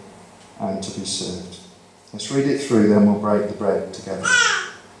serve and to be served. Let's read it through, then we'll break the bread together.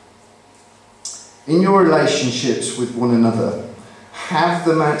 In your relationships with one another, have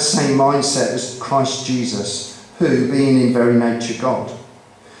the same mindset as Christ Jesus, who, being in very nature God,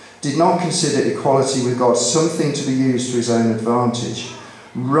 did not consider equality with God something to be used to his own advantage.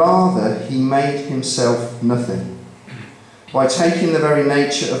 Rather, he made himself nothing, by taking the very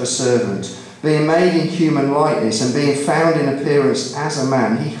nature of a servant, being made in human likeness and being found in appearance as a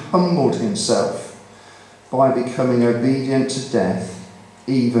man, he humbled himself by becoming obedient to death,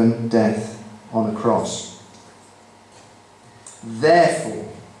 even death on a cross.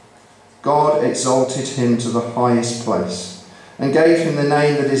 Therefore, God exalted him to the highest place and gave him the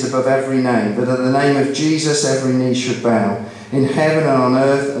name that is above every name, that at the name of Jesus every knee should bow, in heaven and on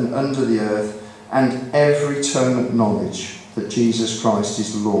earth and under the earth, and every tongue acknowledge that Jesus Christ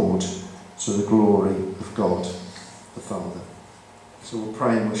is Lord, to the glory of God the Father. So we'll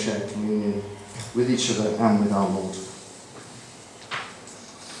pray and we'll share communion with each other and with our Lord.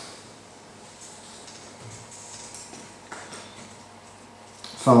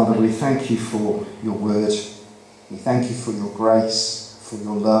 Father, we thank you for your word. We thank you for your grace, for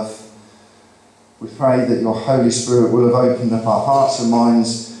your love. We pray that your Holy Spirit will have opened up our hearts and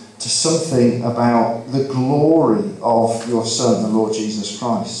minds to something about the glory of your Son, the Lord Jesus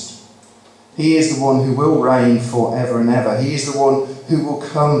Christ. He is the one who will reign forever and ever. He is the one who will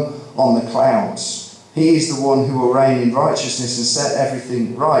come on the clouds. He is the one who will reign in righteousness and set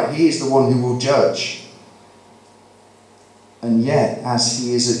everything right. He is the one who will judge. And yet, as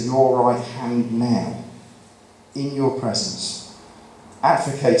he is at your right hand now, in your presence,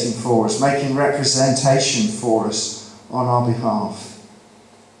 advocating for us, making representation for us on our behalf.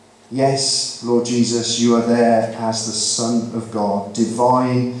 Yes, Lord Jesus, you are there as the Son of God,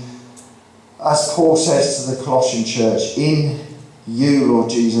 divine. As Paul says to the Colossian church, in you,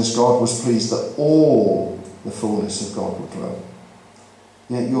 Lord Jesus, God was pleased that all the fullness of God would dwell.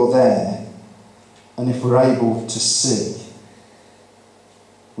 Yet you're there, and if we're able to see,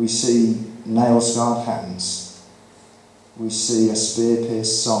 we see nail-scarred hands, we see a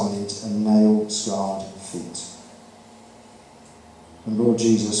spear-pierced side and nail-scarred feet. And Lord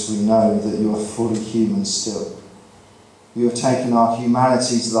Jesus, we know that you are fully human still. You have taken our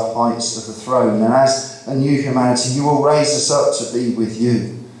humanity to the heights of the throne, and as a new humanity, you will raise us up to be with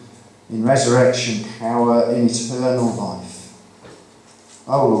you in resurrection power, in eternal life.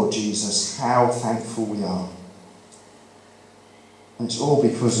 Oh Lord Jesus, how thankful we are. And it's all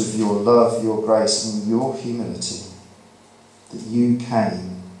because of your love, your grace, and your humility that you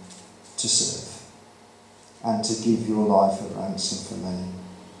came to serve and to give your life a ransom for many.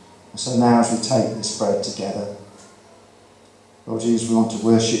 And so now as we take this bread together, Lord Jesus, we want to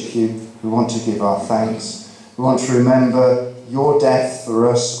worship you. We want to give our thanks. We want to remember your death for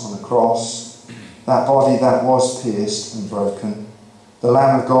us on the cross, that body that was pierced and broken, the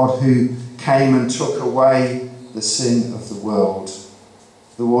Lamb of God who came and took away the sin of the world,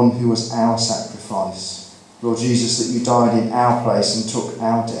 the one who was our sacrifice. Lord Jesus, that you died in our place and took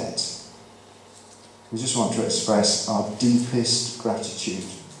our debt. We just want to express our deepest gratitude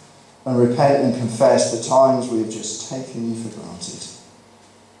and repent and confess the times we have just taken you for granted.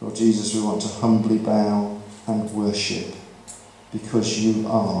 Lord Jesus, we want to humbly bow and worship because you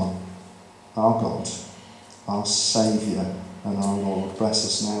are our God, our Saviour and our Lord. Bless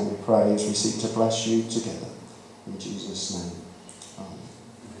us now, we pray, as we seek to bless you together. In Jesus' name. Amen.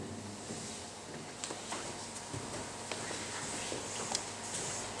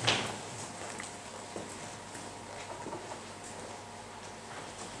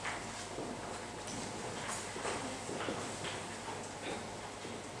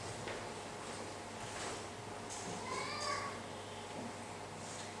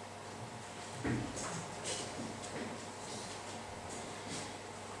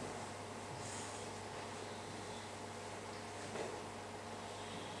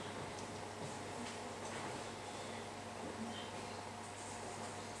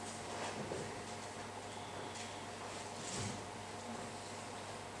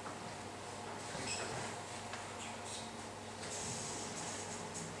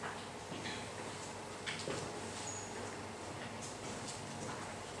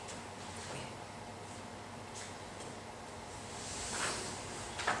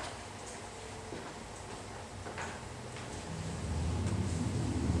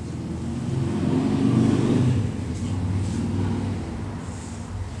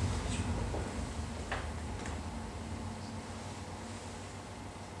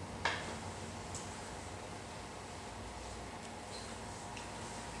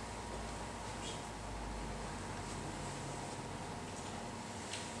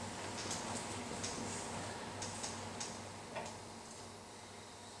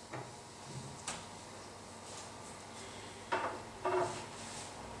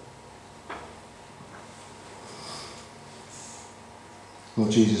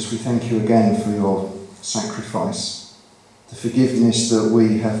 Lord Jesus, we thank you again for your sacrifice, the forgiveness that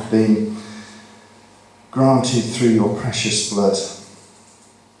we have been granted through your precious blood,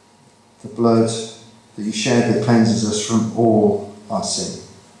 the blood that you shed that cleanses us from all our sin.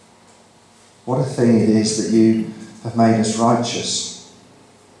 What a thing it is that you have made us righteous,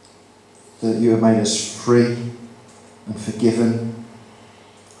 that you have made us free and forgiven,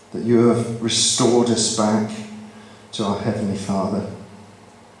 that you have restored us back to our Heavenly Father.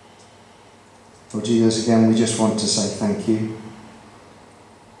 Lord Jesus, again, we just want to say thank you.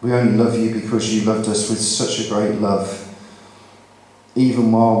 We only love you because you loved us with such a great love,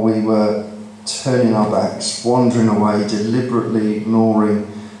 even while we were turning our backs, wandering away, deliberately ignoring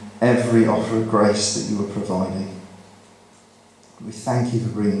every offer of grace that you were providing. We thank you for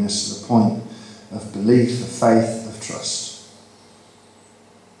bringing us to the point of belief, of faith, of trust,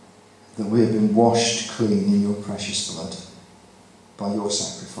 that we have been washed clean in your precious blood by your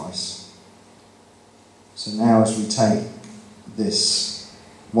sacrifice. So now as we take this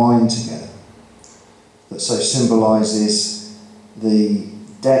wine together, that so symbolises the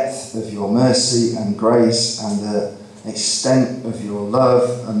depth of your mercy and grace and the extent of your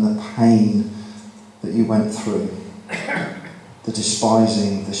love and the pain that you went through, the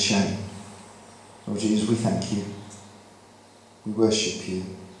despising, the shame. Lord Jesus, we thank you. We worship you.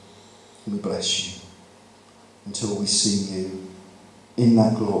 And we bless you until we see you in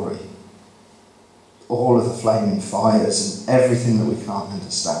that glory. All of the flaming fires and everything that we can't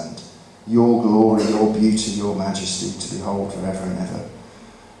understand. Your glory, your beauty, your majesty to behold forever and ever.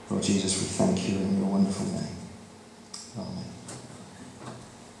 Lord Jesus, we thank you in your wonderful name. Amen.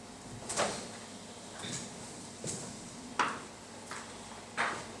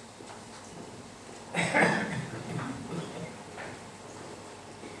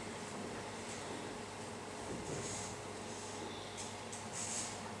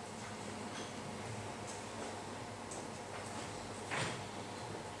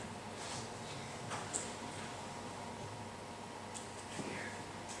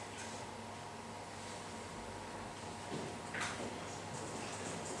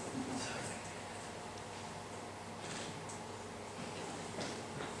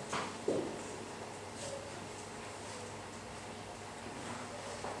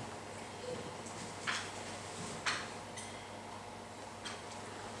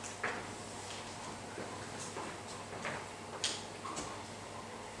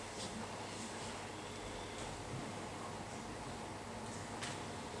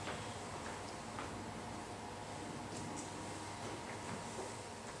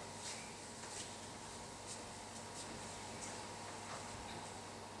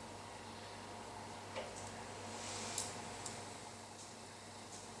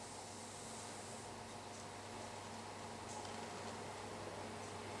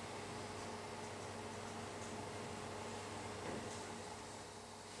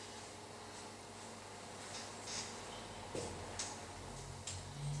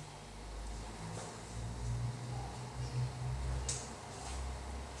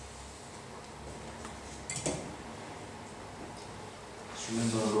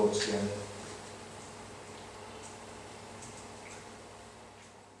 Remember our Lord together.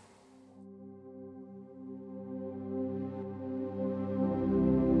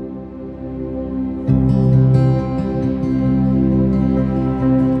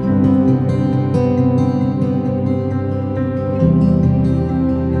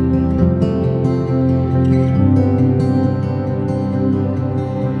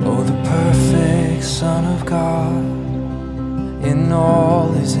 Oh, the perfect Son of God, in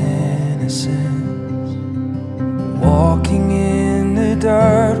all his innocence, walking in the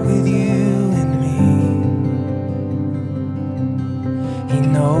dirt with you and me. He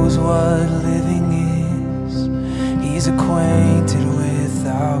knows what living is, he's acquainted with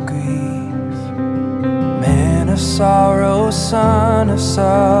our grief. Man of sorrow, son of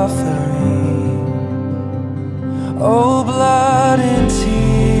suffering. Oh, blood and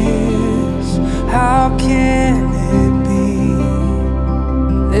tears, how can it be?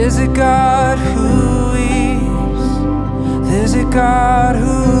 There's a God who weeps, there's a God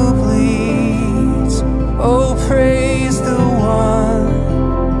who bleeds. Oh, praise the one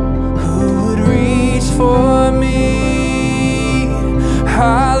who would reach for me.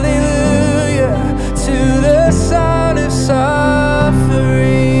 Hallelujah to the Son of suffering.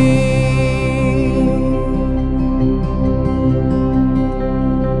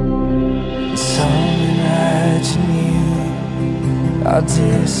 Some imagine you are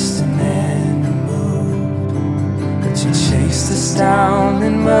distant and removed, but you chase us down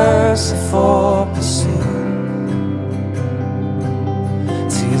in merciful pursuit.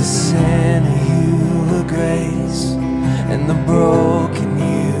 the sinner you were grace, and the broken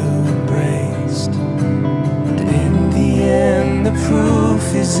you embraced. And in the end, the proof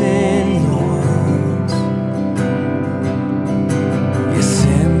is in your wounds. Yes,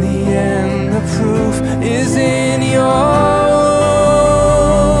 in the end, the proof is in your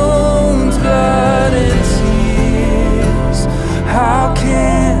wounds. Blood and tears, how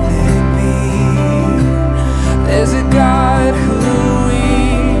can it be? There's a God who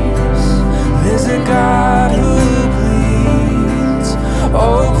weeps, there's a God who bleeds.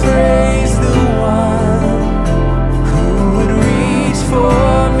 Oh, praise the one who would reach for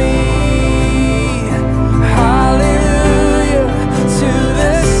me. Hallelujah to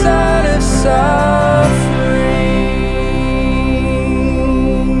the Son of suffering.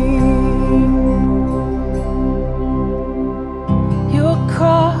 Your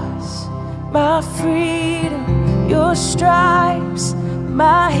cross, my freedom, your stripes,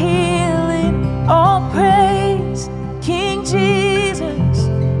 my healing, all praise, King Jesus.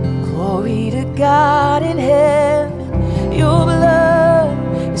 Glory to God in heaven. Your blood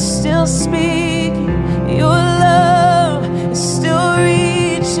is still speaking, your love is still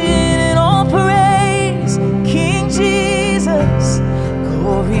reaching, and all praise, King Jesus.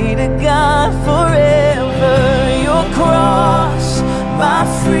 Glory to God forever. Your cross, my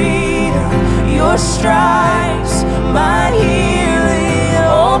freedom, your stripes, my healing,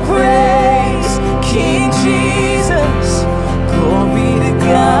 all praise, King Jesus. Glory to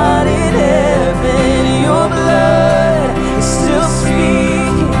God in heaven. Your blood is still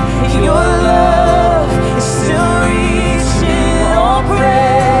speaking, your love is still reaching, all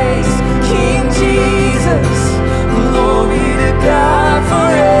praise, King Jesus. Glory to God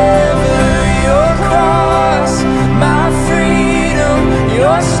forever. Your cross, my freedom,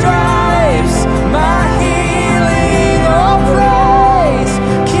 your stripes, my healing, all praise,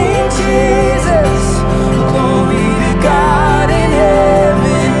 King Jesus. Glory to God in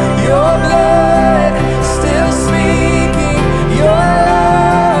heaven. Your blood still speaking, your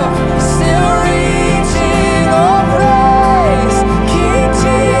love still reaching, all praise, King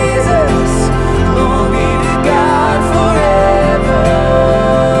Jesus. Glory to God forever.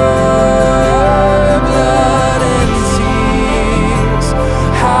 Blood and tears,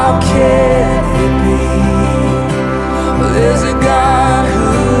 how can it be? Well, there's a God who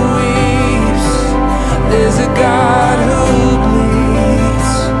weeps, there's a God who bleeds.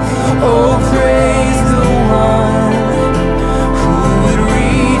 Oh, praise the one who would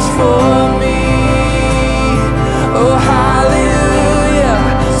reach for me. Oh, hallelujah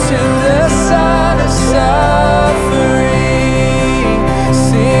to the Son of suffering.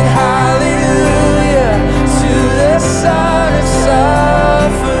 Sing hallelujah to the Son of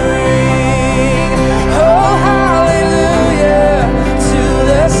suffering. Oh, hallelujah to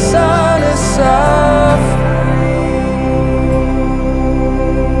the Son of suffering.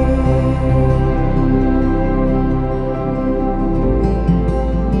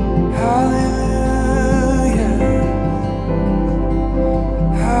 Hallelujah,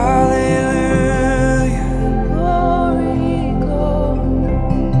 hallelujah. Glory, glory,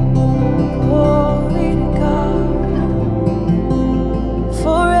 glory to God.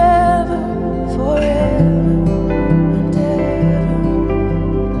 Forever, forever and ever.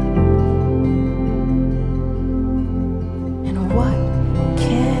 And what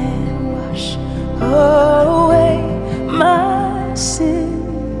can wash away my sin?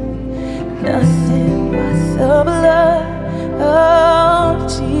 Nothing but the blood of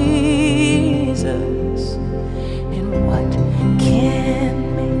Jesus. And what can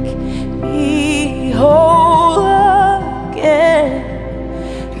make me whole again?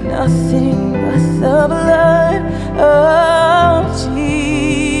 Nothing but the blood of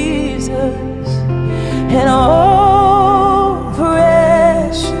Jesus. And oh,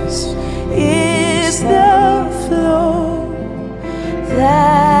 precious is the flow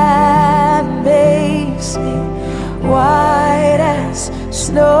that makes me white as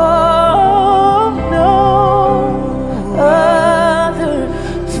snow. No other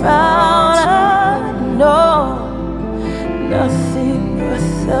fount I know, nothing but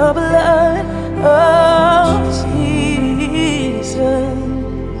the blood of Jesus.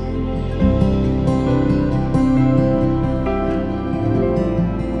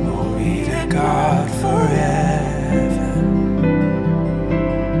 Glory to God forever.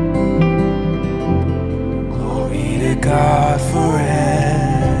 Glory to God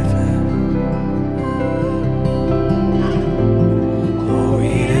forever.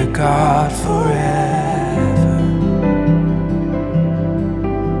 Glory to God forever.